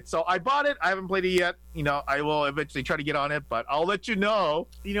to play it. So I bought it. I haven't played it yet. I will eventually try to get on it, but I'll let you know,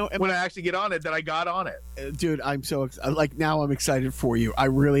 when I actually get on it that I got on it. Dude, I'm so now I'm excited for you. I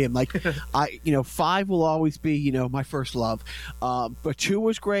really am. 5 will always be, my first love. But 2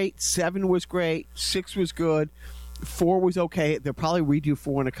 was great. 7 was great. 6 was good. 4 was okay. They'll probably redo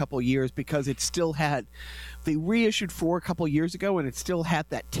 4 in a couple of years because it still had. They reissued 4 a couple of years ago, and it still had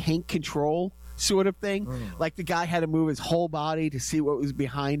that tank control sort of thing. Like the guy had to move his whole body to see what was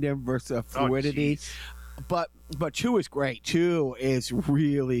behind him versus fluidity. But 2 is great. 2 is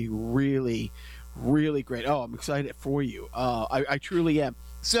really, really, really great. Oh, I'm excited for you. I truly am.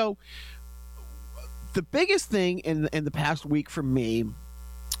 So the biggest thing in the past week for me,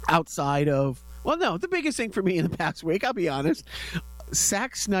 the biggest thing for me in the past week, I'll be honest,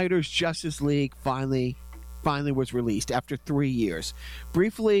 Zack Snyder's Justice League finally was released after 3 years.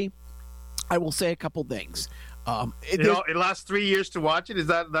 Briefly, I will say a couple things. It lasts 3 years to watch it.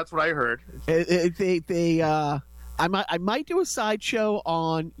 That's what I heard. I might do a sideshow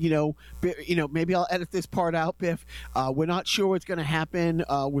on maybe I'll edit this part out, Biff. We're not sure what's going to happen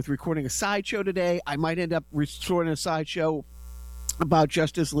with recording a sideshow today. I might end up recording a sideshow about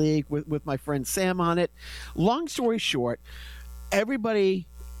Justice League with my friend Sam on it. Long story short, everybody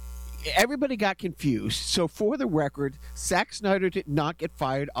got confused. So for the record, Zack Snyder did not get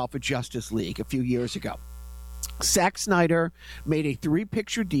fired off of Justice League a few years ago. Zack Snyder made a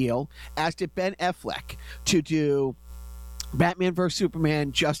 3-picture deal, as did Ben Affleck, to do Batman vs.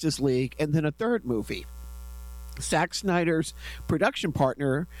 Superman, Justice League, and then a 3rd movie. Zack Snyder's production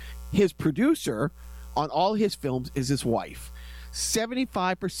partner, his producer on all his films, is his wife.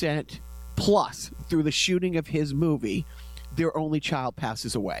 75% plus through the shooting of his movie, their only child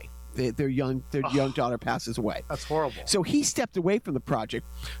passes away. Their young daughter passes away. That's horrible. So he stepped away from the project.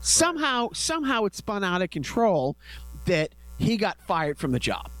 Somehow it spun out of control that he got fired from the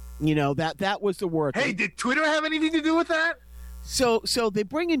job. That was the word. Hey, did Twitter have anything to do with that? So they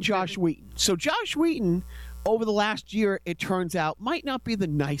bring in Josh Whedon. So Josh Whedon, over the last year, it turns out, might not be the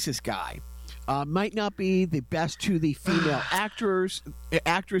nicest guy. Might not be the best to the female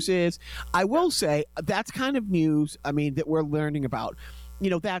actresses. I will say that's kind of news. That we're learning about.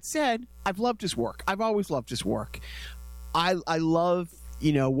 That said, I've loved his work. I've always loved his work. I love,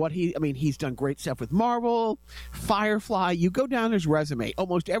 what he's done great stuff with Marvel, Firefly. You go down his resume,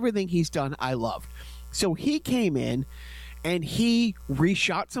 almost everything he's done, I loved. So he came in and he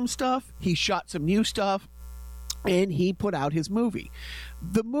reshot some stuff. He shot some new stuff, and he put out his movie.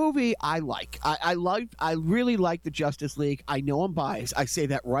 The movie I like. I really like the Justice League. I know I'm biased. I say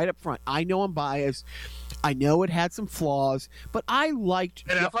that right up front. I know I'm biased. I know it had some flaws, but I liked.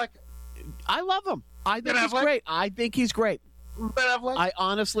 Ben Affleck? I love him. I think Ben he's Affleck? great. I think he's great. Ben Affleck? I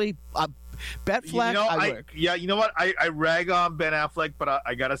honestly, Bet Fleck. You know, I work. yeah, you know what? I rag on Ben Affleck, but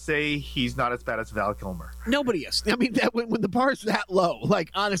I gotta say he's not as bad as Val Kilmer. Nobody is. I mean, that when the bar's that low, like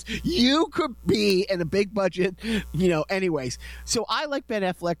honest, you could be in a big budget, Anyways, so I like Ben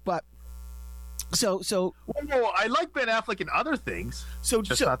Affleck, but so Whoa, I like Ben Affleck in other things.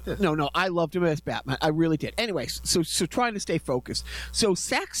 Just not this. No, I loved him as Batman. I really did. Anyways, so trying to stay focused. So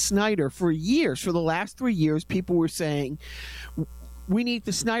Zack Snyder, for the last 3 years, people were saying we need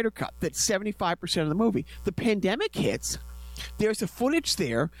the Snyder Cut. That's 75% of the movie. The pandemic hits. There's the footage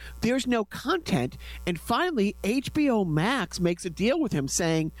there. There's no content. And finally, HBO Max makes a deal with him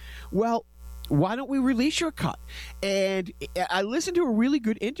saying, well, why don't we release your cut? And I listened to a really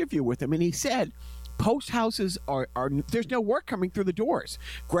good interview with him, and he said, post houses are there's no work coming through the doors.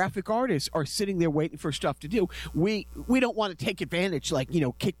 Graphic artists are sitting there waiting for stuff to do. We don't want to take advantage,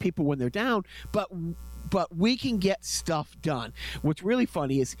 kick people when they're down, but we can get stuff done. What's really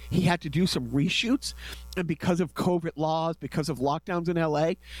funny is he had to do some reshoots, and because of COVID laws, because of lockdowns in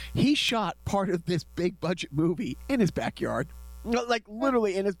LA, he shot part of this big budget movie in his backyard. Like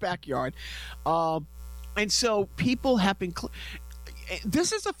literally in his backyard. And so people have been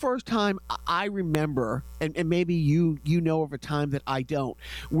this is the first time I remember, and maybe you know of a time that I don't,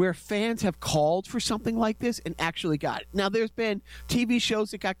 where fans have called for something like this and actually got it. Now, there's been TV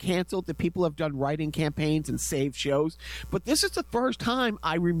shows that got canceled, that people have done writing campaigns and saved shows, but this is the first time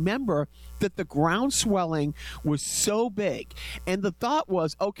I remember that the ground swelling was so big. And the thought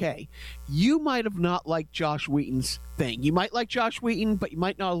was, okay, you might have not liked Josh Whedon's thing. You might like Josh Whedon, but you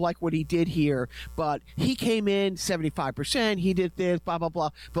might not like what he did here. But he came in 75%, he did this, blah, blah,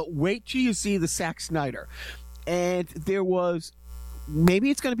 blah. But wait till you see the Zack Snyder. And there was, maybe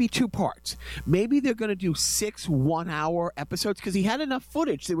it's going to be 2 parts. Maybe they're going to do 6 one-hour episodes, because he had enough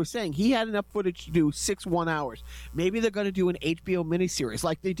footage. They were saying he had enough footage to do 6 1 hours. Maybe they're going to do an HBO miniseries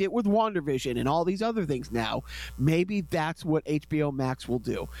like they did with WandaVision and all these other things now. Maybe that's what HBO Max will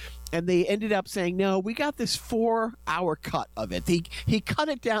do. And they ended up saying, no, we got this 4-hour cut of it. He cut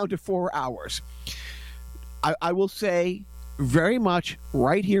it down to 4 hours. I will say very much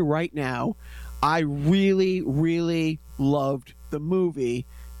right here, right now, I really, really loved the movie,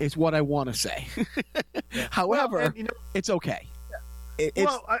 is what I want to say. However, it's okay.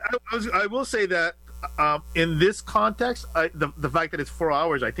 I will say that in this context, the fact that it's 4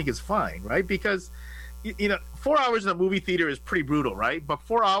 hours, I think is fine, right? Because 4 hours in a movie theater is pretty brutal, right? But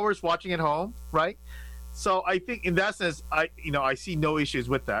 4 hours watching at home, right? So I think in that sense, I see no issues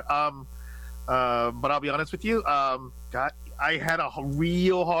with that. But I'll be honest with you, God, I had a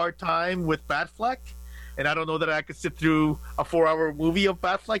real hard time with Batfleck, and I don't know that I could sit through a 4-hour movie of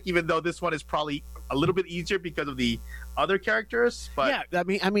Batfleck, even though this one is probably a little bit easier because of the other characters. But yeah,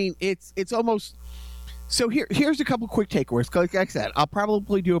 I mean, it's almost. So here's a couple quick takeaways. Like I said, I'll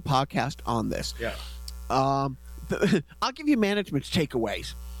probably do a podcast on this. Yeah. I'll give you management's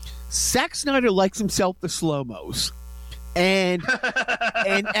takeaways. Zack Snyder likes himself the slow-mos. And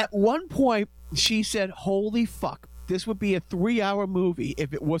at one point, she said, holy fuck, this would be a 3-hour movie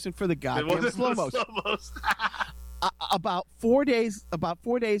if it wasn't for the goddamn slow-mos. About 4 days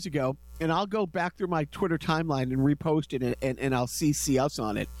ago, and I'll go back through my Twitter timeline and repost it, and I'll CC us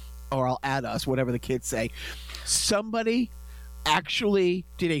on it, or I'll add us, whatever the kids say. Somebody actually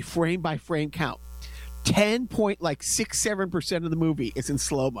did a frame-by-frame count. 7% of the movie is in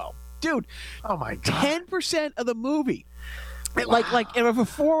slow-mo. Dude, oh my God. 10% of the movie. Wow. Like of a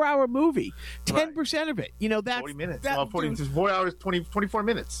 4-hour movie, 10% of it. That's 40 minutes. That, 4 hours, 24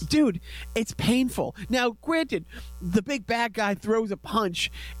 minutes. Dude, it's painful. Now, granted, the big bad guy throws a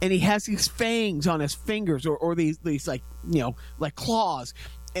punch and he has these fangs on his fingers or these like claws,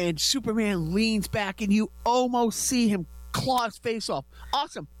 and Superman leans back and you almost see him claw his face off.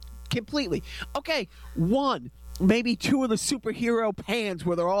 Awesome. Completely. Okay, maybe 2 of the superhero pans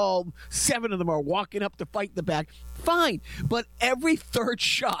where they're all 7 of them are walking up to fight the bad. Fine, but every third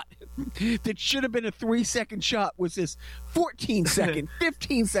shot that should have been a 3-second shot was this 14-second,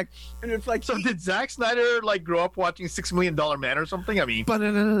 15-second, and it's like. So did Zack Snyder grow up watching $6 Million Man or something? I mean,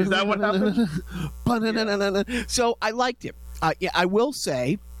 is that what happened? So I liked it. I will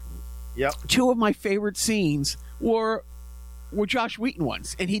say, 2 of my favorite scenes were Josh Whedon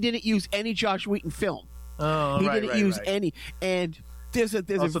ones, and he didn't use any Josh Whedon film. Oh, he didn't use any, and there's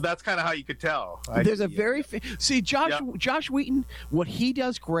so that's kind of how you could tell. There's a very see Josh Wheaton. What he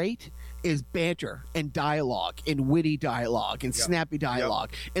does great is banter and dialogue and witty dialogue and snappy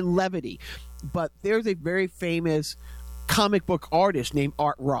dialogue and levity. But there's a very famous comic book artist named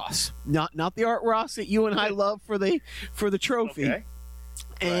Art Ross, not the Art Ross that you and I love for the trophy,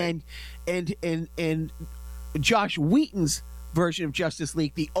 and Josh Wheaton's version of Justice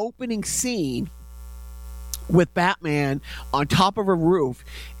League, the opening scene with Batman on top of a roof,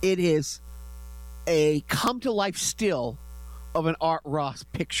 it is a come to life still of an Art Ross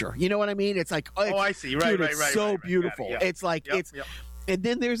picture. You know what I mean? It's like, I see. Right, dude, it's so beautiful. It's like and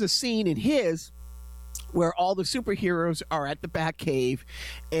then there's a scene in his where all the superheroes are at the Batcave,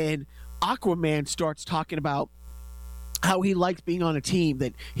 and Aquaman starts talking about how he likes being on a team,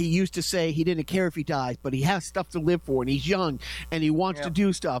 that he used to say he didn't care if he dies, but he has stuff to live for, and he's young, and he wants to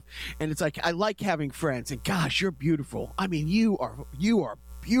do stuff. And it's like, I like having friends, and gosh, you're beautiful. I mean, you are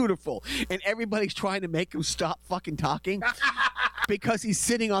beautiful. And everybody's trying to make him stop fucking talking because he's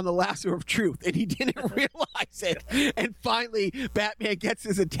sitting on the lasso of truth, and he didn't realize it. And finally, Batman gets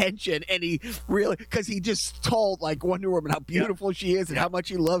his attention, and he really, because he just told like Wonder Woman how beautiful she is and how much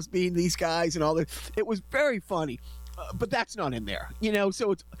he loves being these guys and all that. It was very funny. But that's not in there, you know.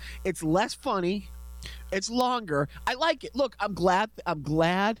 So it's less funny, it's longer. I like it. Look, I'm glad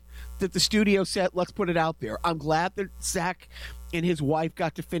that the studio said, let's put it out there. I'm glad that Zack and his wife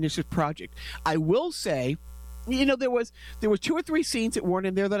got to finish this project. I will say, you know, there was 2 or 3 scenes that weren't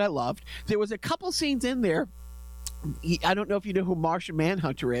in there that I loved. There was a couple scenes in there. I don't know if you know who Martian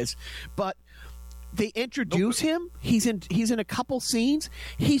Manhunter is, but they introduce him. He's in a couple scenes.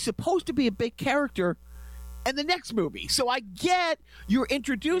 He's supposed to be a big character and the next movie. So I get you're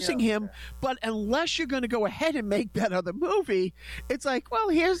introducing him, but unless you're going to go ahead and make that other movie, it's like, well,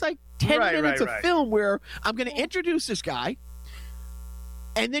 here's like 10 minutes of film where I'm going to introduce this guy,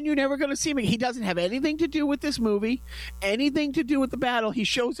 and then you're never going to see him. He doesn't have anything to do with this movie, anything to do with the battle. He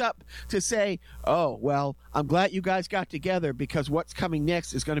shows up to say, oh, well, I'm glad you guys got together because what's coming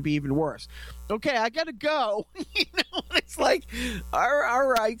next is going to be even worse. Okay, I got to go. You know, it's like, all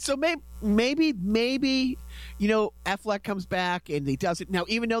right. So maybe, you know, Affleck comes back and he does it. Now,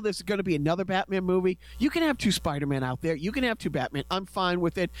 even though there's going to be another Batman movie, you can have 2 Spider-Man out there. You can have 2 Batman. I'm fine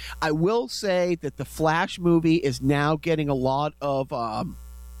with it. I will say that the Flash movie is now getting a lot of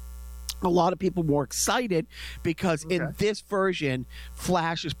people more excited because in this version,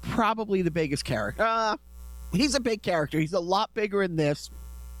 Flash is probably the biggest character. He's a big character. He's a lot bigger in this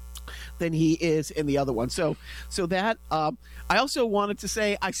than he is in the other one. So that I also wanted to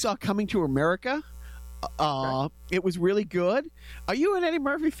say I saw Coming to America. It was really good. Are you an Eddie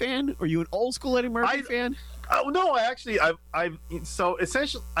Murphy fan? Are you an old school Eddie Murphy fan? No, so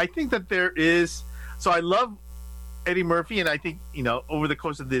essentially, I think that there is. So I love Eddie Murphy, and I think, you know, over the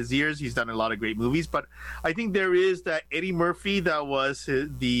course of his years, he's done a lot of great movies. But I think there is that Eddie Murphy that was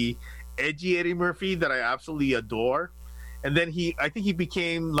the edgy Eddie Murphy that I absolutely adore. And then I think he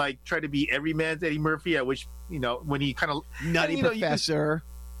became like try to be every man's Eddie Murphy, at which, you know, when he kind of Nutty Professor.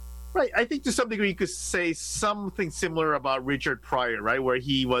 Right. I think to some degree you could say something similar about Richard Pryor, right? Where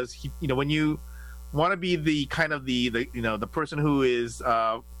he you know, when you want to be the kind of the you know, the person who is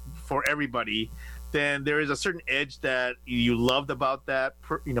for everybody, then there is a certain edge that you loved about that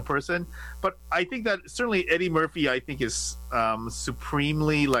person. But I think that certainly Eddie Murphy, I think, is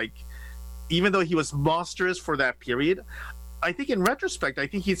supremely, like, even though he was monstrous for that period, I think in retrospect, I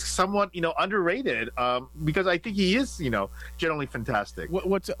think he's somewhat, you know, underrated because I think he is, you know, generally fantastic.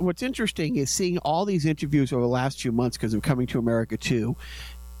 What's interesting is seeing all these interviews over the last few months because of Coming to America 2,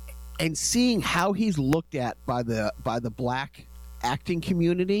 and seeing how he's looked at by the black acting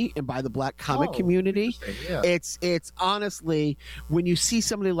community and by the black comic community. Yeah. It's honestly, when you see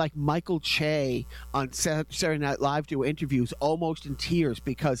somebody like Michael Che on Saturday Night Live do interviews, almost in tears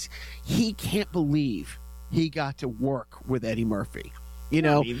because he can't believe he got to work with Eddie Murphy. You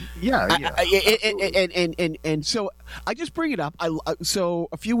know, and so I just bring it up. So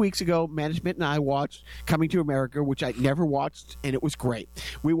a few weeks ago, management and I watched Coming to America, which I never watched, and it was great.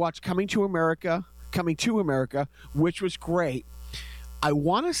 We watched Coming to America, which was great. I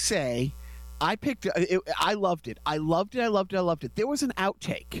want to say I picked it. I loved it. I loved it. There was an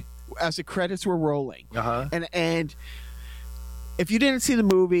outtake as the credits were rolling. And if you didn't see the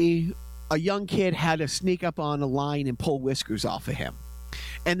movie, a young kid had to sneak up on a line and pull whiskers off of him.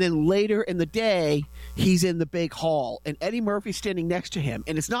 And then later in the day, he's in the big hall, and Eddie Murphy's standing next to him.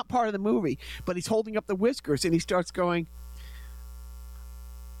 And it's not part of the movie, but he's holding up the whiskers, and he starts going,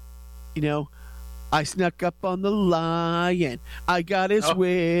 you know, I snuck up on the lion. I got his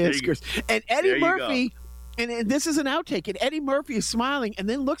whiskers. And Eddie Murphy and this is an outtake, and Eddie Murphy is smiling, and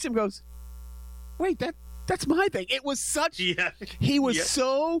then looks at him and goes, "Wait, that's my thing." It was such. Yeah. He was Yeah.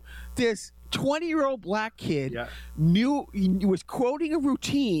 so this 20-year-old black kid Yeah. knew he was quoting a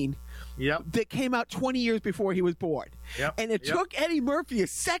routine Yep. that came out 20 years before he was born. Yep. And it Yep. took Eddie Murphy a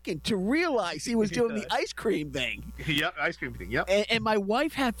second to realize he was doing the ice cream thing. Yep. Ice cream thing. Yep. And my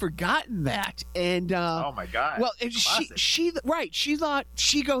wife had forgotten that. And Oh my God. well, and Classic. she thought,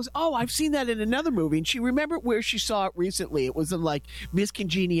 she goes, "Oh, I've seen that in another movie." And she remembered where she saw it recently. It was in like Miss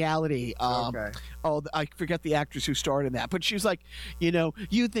Congeniality. Okay. Oh, I forget the actress who starred in that, but she was like,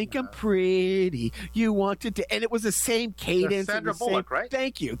 "You think I'm pretty, you wanted to," and it was the same cadence. and Sandra the same- Bullock, right?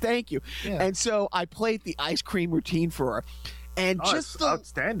 Thank you. Yeah. And so I played the ice cream routine for her, and Oh, just it's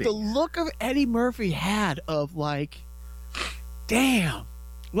outstanding. the look of Eddie Murphy had of like, damn.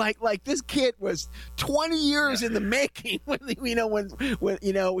 Like this kid was 20 years in the making when he was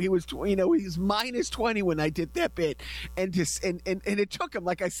he was minus 20 when I did that bit, and it took him,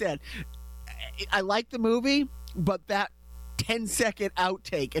 like I said, I like the movie, but that 10-second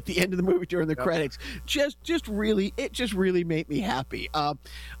outtake at the end of the movie during the credits just really made me happy.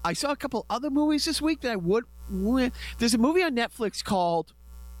 I saw a couple other movies this week that I would. There's a movie on Netflix called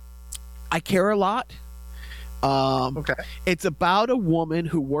I Care a Lot. Okay. It's about a woman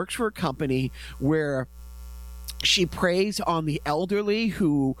who works for a company where she preys on the elderly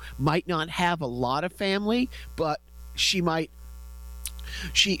who might not have a lot of family, but she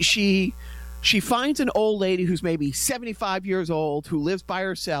finds an old lady who's maybe 75 years old who lives by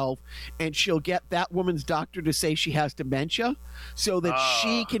herself, and she'll get that woman's doctor to say she has dementia so that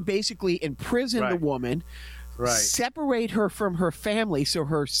she can basically imprison the Right. woman. Right. Separate her from her family, so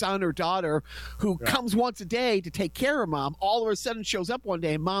her son or daughter, who comes once a day to take care of mom, all of a sudden shows up one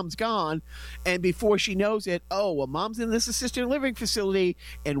day and mom's gone, and before she knows it, oh well, mom's in this assisted living facility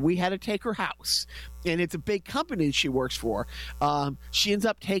and we had to take her house, and it's a big company that she works for. She ends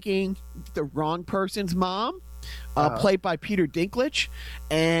up taking the wrong person's mom, played by Peter Dinklage,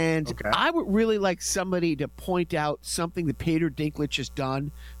 and Okay. I would really like somebody to point out something that Peter Dinklage has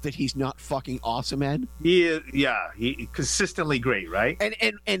done that he's not fucking awesome in. He is, he consistently great, right? And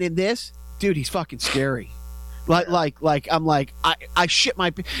in this, dude, he's fucking scary. Like I'm like I shit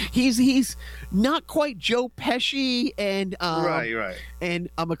my. He's not quite Joe Pesci and Right. and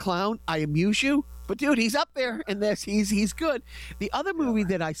I'm a clown. I amuse you, but dude, he's up there in this. He's good. The other movie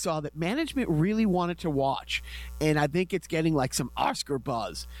that I saw that management really wanted to watch, and I think it's getting like some Oscar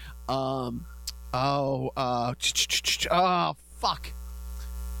buzz. Fuck.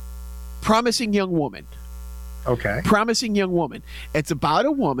 Promising Young Woman. Okay. Promising Young Woman. It's about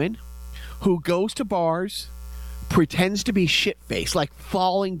a woman who goes to bars, pretends to be shit-faced, like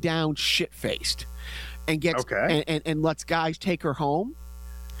falling down shit-faced, and gets Okay. and lets guys take her home.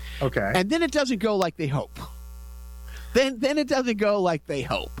 Okay. And then it doesn't go like they hope. Then it doesn't go like they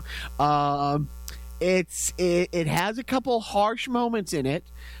hope. It has a couple harsh moments in it.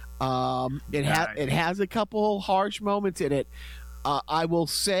 It has a couple harsh moments in it. I will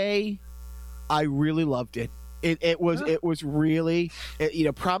say, I really loved it. It was really,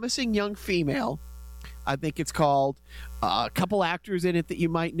 Promising Young Female. I think it's called. A couple actors in it that you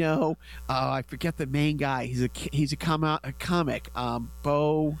might know. I forget the main guy. He's a comic.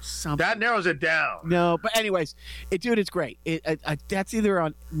 Bo something. That narrows it down. No, but anyways, it's great. That's either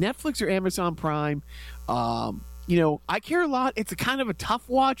on Netflix or Amazon Prime. I Care a Lot. It's a kind of a tough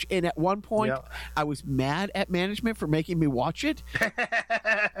watch, and at one point, I was mad at management for making me watch it.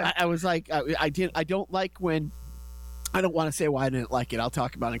 I was like, I don't like when. I don't want to say why I didn't like it. I'll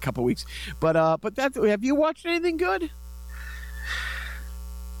talk about it in a couple weeks. But that's. Have you watched anything good?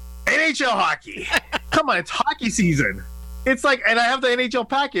 NHL hockey. Come on, it's hockey season. It's like, and I have the NHL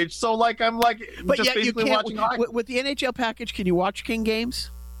package, so like I'm like But just yet you basically can't. watching hockey. With the NHL package, can you watch King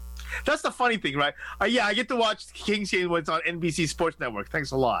games? That's the funny thing, right? I get to watch Kings game when it's on NBC Sports Network.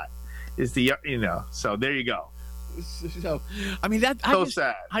 Thanks a lot. Is the so there you go. So, I mean that.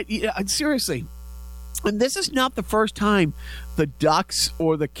 Sad. Seriously, and this is not the first time the Ducks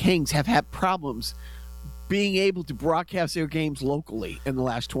or the Kings have had problems being able to broadcast their games locally in the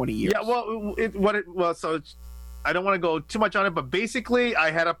last 20 years. Yeah, so I don't want to go too much on it, but basically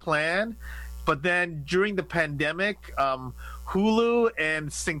I had a plan, but then during the pandemic, Hulu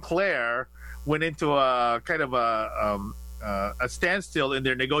and Sinclair went into a kind of a standstill in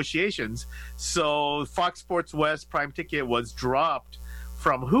their negotiations. So Fox Sports West Prime Ticket was dropped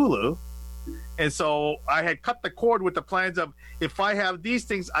from Hulu. And so I had cut the cord with the plans of, if I have these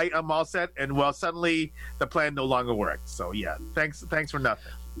things, I'm all set. And well, suddenly the plan no longer worked. So yeah, thanks for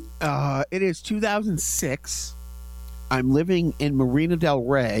nothing. It is 2006. I'm living in Marina del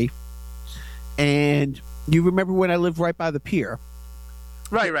Rey, and You remember when I lived right by the pier?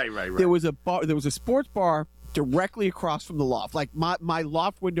 Right. There was a bar. There was a sports bar directly across from the loft. Like my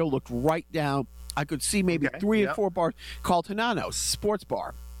loft window looked right down. I could see maybe 3 or 4 bars called Hanano's Sports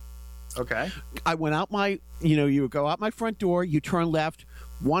Bar. Okay. I went out you would go out my front door, you turn left,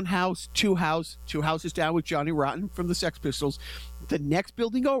 one house, two houses down with Johnny Rotten from the Sex Pistols. The next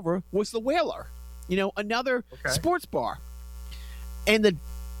building over was the Whaler, another sports bar. And the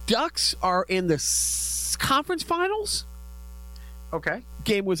Ducks are in the conference finals. Okay.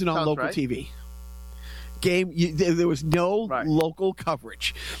 Game wasn't on local TV. There was no local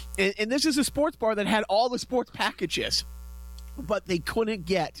coverage. And this is a sports bar that had all the sports packages, but they couldn't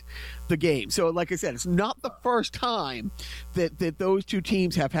get the game. So, like I said, it's not the first time that those two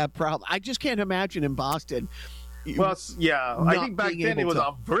teams have had problems. I just can't imagine in Boston. Well, yeah, I think back then it was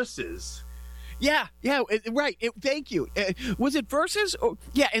on Versus. Yeah, right. Thank you. Was it Versus? Oh,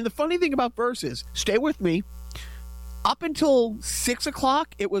 yeah, and the funny thing about Versus, stay with me, up until 6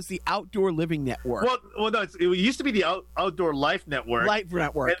 o'clock, it was the Outdoor Living Network. Well, no, it used to be the Outdoor Life Network. Life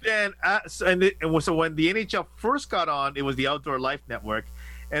Network. And then, so when the NHL first got on, it was the Outdoor Life Network.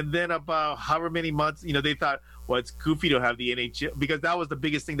 And then about however many months, they thought, well, it's goofy to have the NHL, because that was the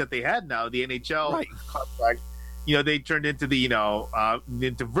biggest thing that they had now, the NHL contract. They turned into the,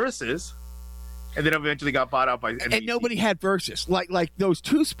 into Versus. And then eventually got bought out by NBC. And nobody had Versus. Like those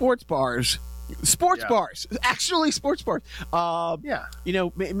two sports bars. Bars. Actually, sports bars.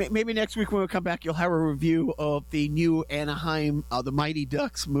 Maybe next week when we come back, you'll have a review of the new Anaheim, the Mighty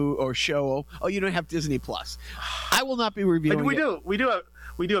Ducks show. Oh, you don't have Disney Plus. I will not be reviewing it. We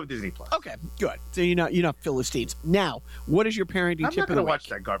do have Disney Plus. Okay, good. So you're not Philistines. Now, what is your parenting tip of the week? I'm not going to watch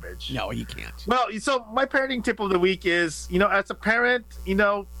that garbage. No, you can't. Well, so my parenting tip of the week is, as a parent,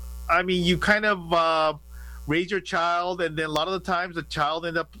 you kind of raise your child, and then a lot of the times the child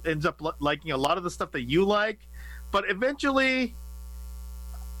ends up liking a lot of the stuff that you like, but eventually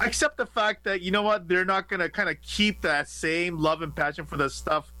accept the fact that they're not going to kind of keep that same love and passion for the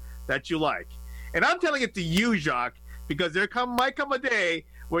stuff that you like. And I'm telling it to you, Jacques, because might come a day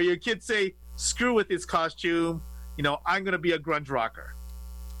where your kids say, "Screw with this costume, I'm going to be a grunge rocker."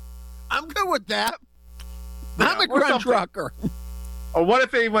 I'm good with that. I'm a grunge rocker. Or what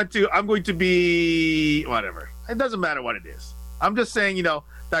if they went to, I'm going to be whatever. It doesn't matter what it is. I'm just saying,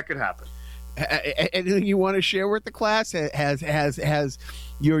 that could happen. Anything you want to share with the class? Has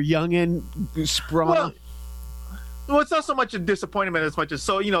your youngin' sprung? Well, it's not so much a disappointment as much as,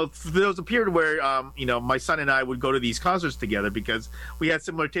 there was a period where, my son and I would go to these concerts together because we had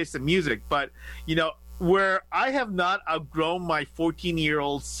similar tastes in music. But, where I have not outgrown my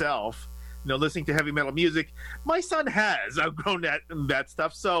 14-year-old self, listening to heavy metal music, my son has outgrown that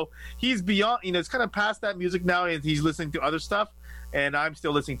stuff. So he's beyond, it's kind of past that music now, and he's listening to other stuff. And I'm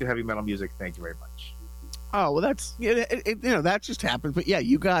still listening to heavy metal music. Thank you very much. Oh, well, that's that just happens. But yeah,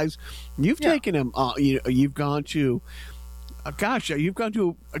 you guys, you've taken him. You've gone to,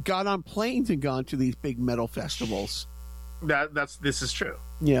 got on planes and gone to these big metal festivals. This is true.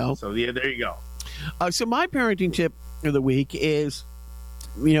 Yeah. So yeah, there you go. So my parenting tip of the week is,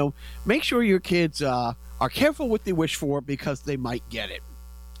 make sure your kids are careful what they wish for, because they might get it.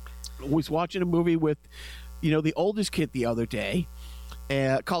 I was watching a movie with, the oldest kid the other day,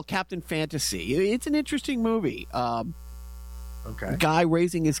 called Captain Fantasy. It's an interesting movie. Guy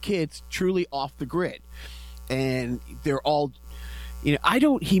raising his kids truly off the grid, and they're all,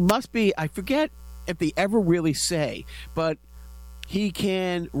 I forget if they ever really say, but he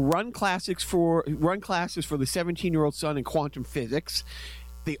can run classes for the 17-year-old son in quantum physics.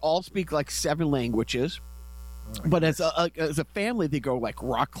 They all speak like 7 languages. But as a family, they go like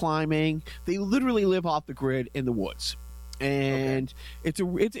rock climbing. They literally live off the grid in the woods, and it's a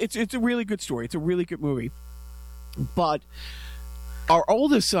really good story. It's a really good movie. But our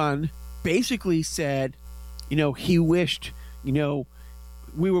oldest son basically said, he wished,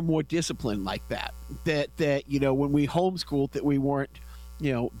 we were more disciplined like that. That when we homeschooled, that we weren't,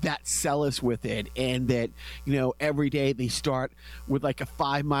 that zealous with it, and that every day they start with like a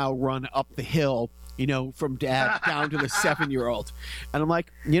 5-mile run up the hill, from dad down to the 7-year-old. And I'm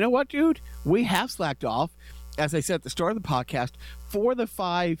like, you know what, dude? We have slacked off, as I said at the start of the podcast, for the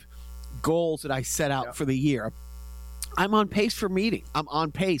 5 goals that I set out for the year. I'm on pace for meeting. I'm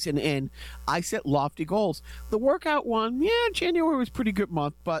on pace, and I set lofty goals. The workout one, January was a pretty good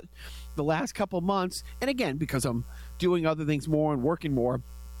month, but the last couple months, and again, because I'm doing other things more and working more,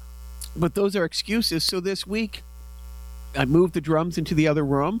 but those are excuses. So this week, I moved the drums into the other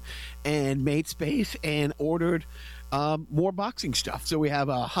room and made space and ordered more boxing stuff. So we have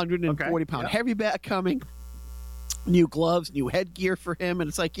a 140-pound heavy bag coming. new gloves, new headgear for him, and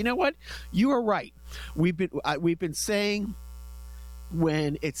it's like, you know what? You are right. We've been saying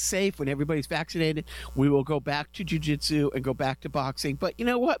when it's safe, when everybody's vaccinated, we will go back to jiu-jitsu and go back to boxing. But you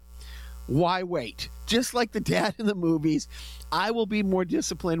know what? Why wait? Just like the dad in the movies, I will be more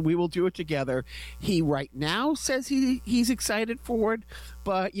disciplined. We will do it together. He right now says he's excited for it,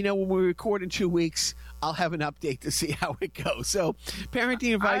 but you know, when we record in 2 weeks, I'll have an update to see how it goes. So,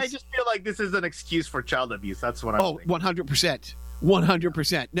 parenting advice. I just feel like this is an excuse for child abuse. That's what I'm thinking. 100%.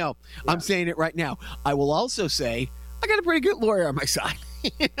 100%. No, yeah. I'm saying it right now. I will also say I got a pretty good lawyer on my side.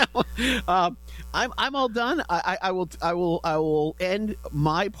 You know? I'm all done. I will end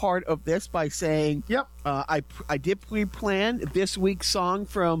my part of this by saying, yep. I did pre-plan this week's song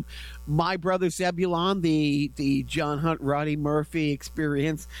from My Brother Zebulon, the John Hunt, Roddy Murphy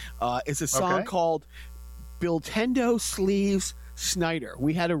experience. It's a song called Biltendo Sleeves Snyder.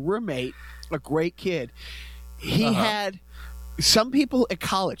 We had a roommate, a great kid. He had some people at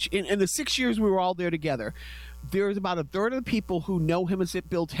college in the 6 years we were all there together. There's about a third of the people who know him as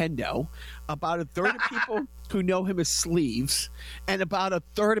Biltendo, about a third of people who know him as Sleeves, and about a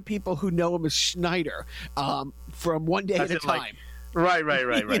third of people who know him as Schneider, from One Day at a Time. Right.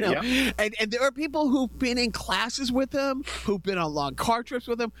 You know? Yep. And there are people who've been in classes with him, who've been on long car trips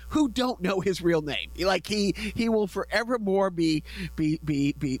with him, who don't know his real name. Like he will forevermore be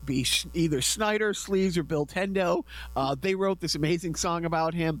either Snyder, Sleeves, or Biltendo. They wrote this amazing song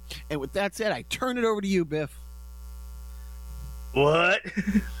about him. And with that said, I turn it over to you, Biff. What?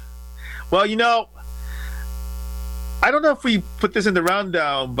 Well, you know, I don't know if we put this in the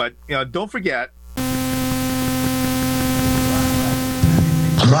rundown, but you know, don't forget.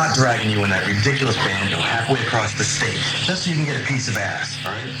 I'm not dragging you in that ridiculous banjo halfway across the state just so you can get a piece of ass,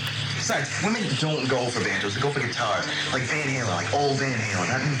 all right? Besides, women don't go for banjos, they go for guitars. Like Van Halen, like old Van Halen,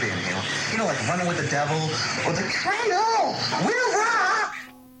 not new Van Halen. You know, like Running with the Devil, or the Cradle, Will Rock!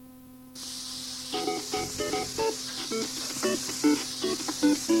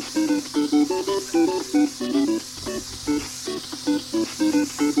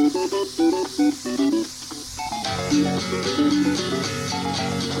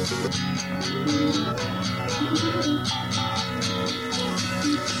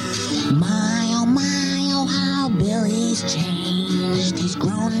 My, oh, how Billy's changed. He's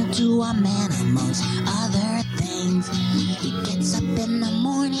grown into a man amongst other things. He gets up in the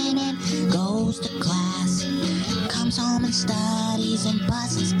morning and goes to class. Comes home and studies and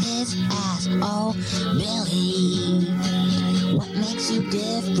busts his ass. Oh, Billy, what makes you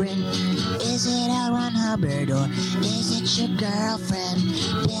different? Is it L. Ron Hubbard or is it your girlfriend,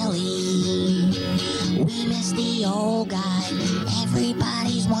 Billy? We miss the old guy.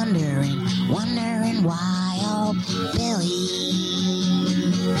 Everybody's wondering why, oh, Billy.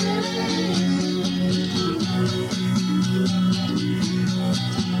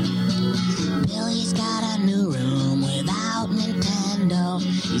 Billy's got a new room without Nintendo.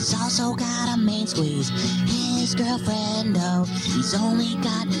 He's also got a main squeeze, his girlfriend, oh. He's only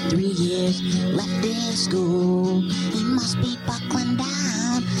got 3 years left in school. He must be buckling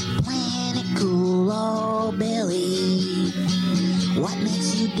down, playing it cool, oh, Billy. What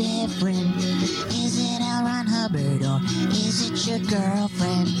makes you different? Is it L. Ron Hubbard or is it your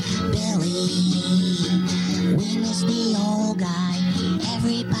girlfriend, Billy? We miss the old guy.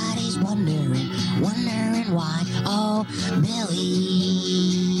 Everybody's wondering why, oh,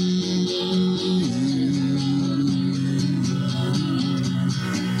 Billy.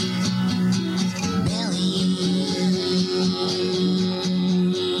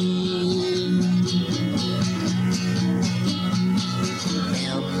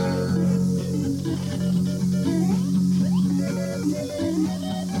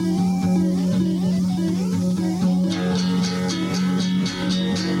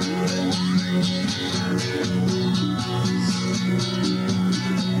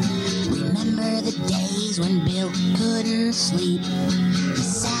 Remember the days when Bill couldn't sleep? He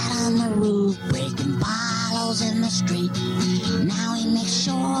sat on the roof breaking bottles in the street. Now he makes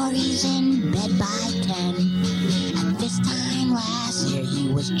sure he's in bed by 10. At this time last year he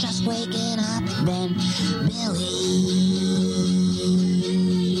was just waking up then.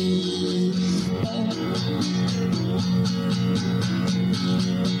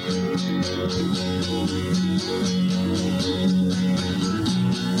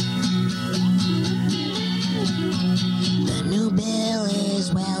 The new Bill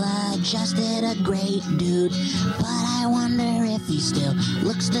is well adjusted, a great dude, but I wonder if he still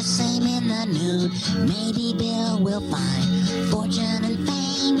looks the same in the nude. Maybe Bill will find fortune and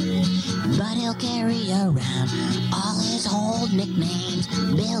fame, but he'll carry around all his old nicknames.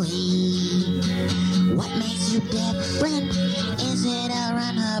 Billy, What makes you different? Is it a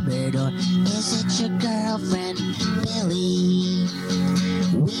Ron Hubbard or is it your girlfriend, Billy?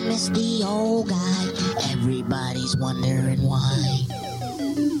 We miss the old guy. Everybody's wondering why.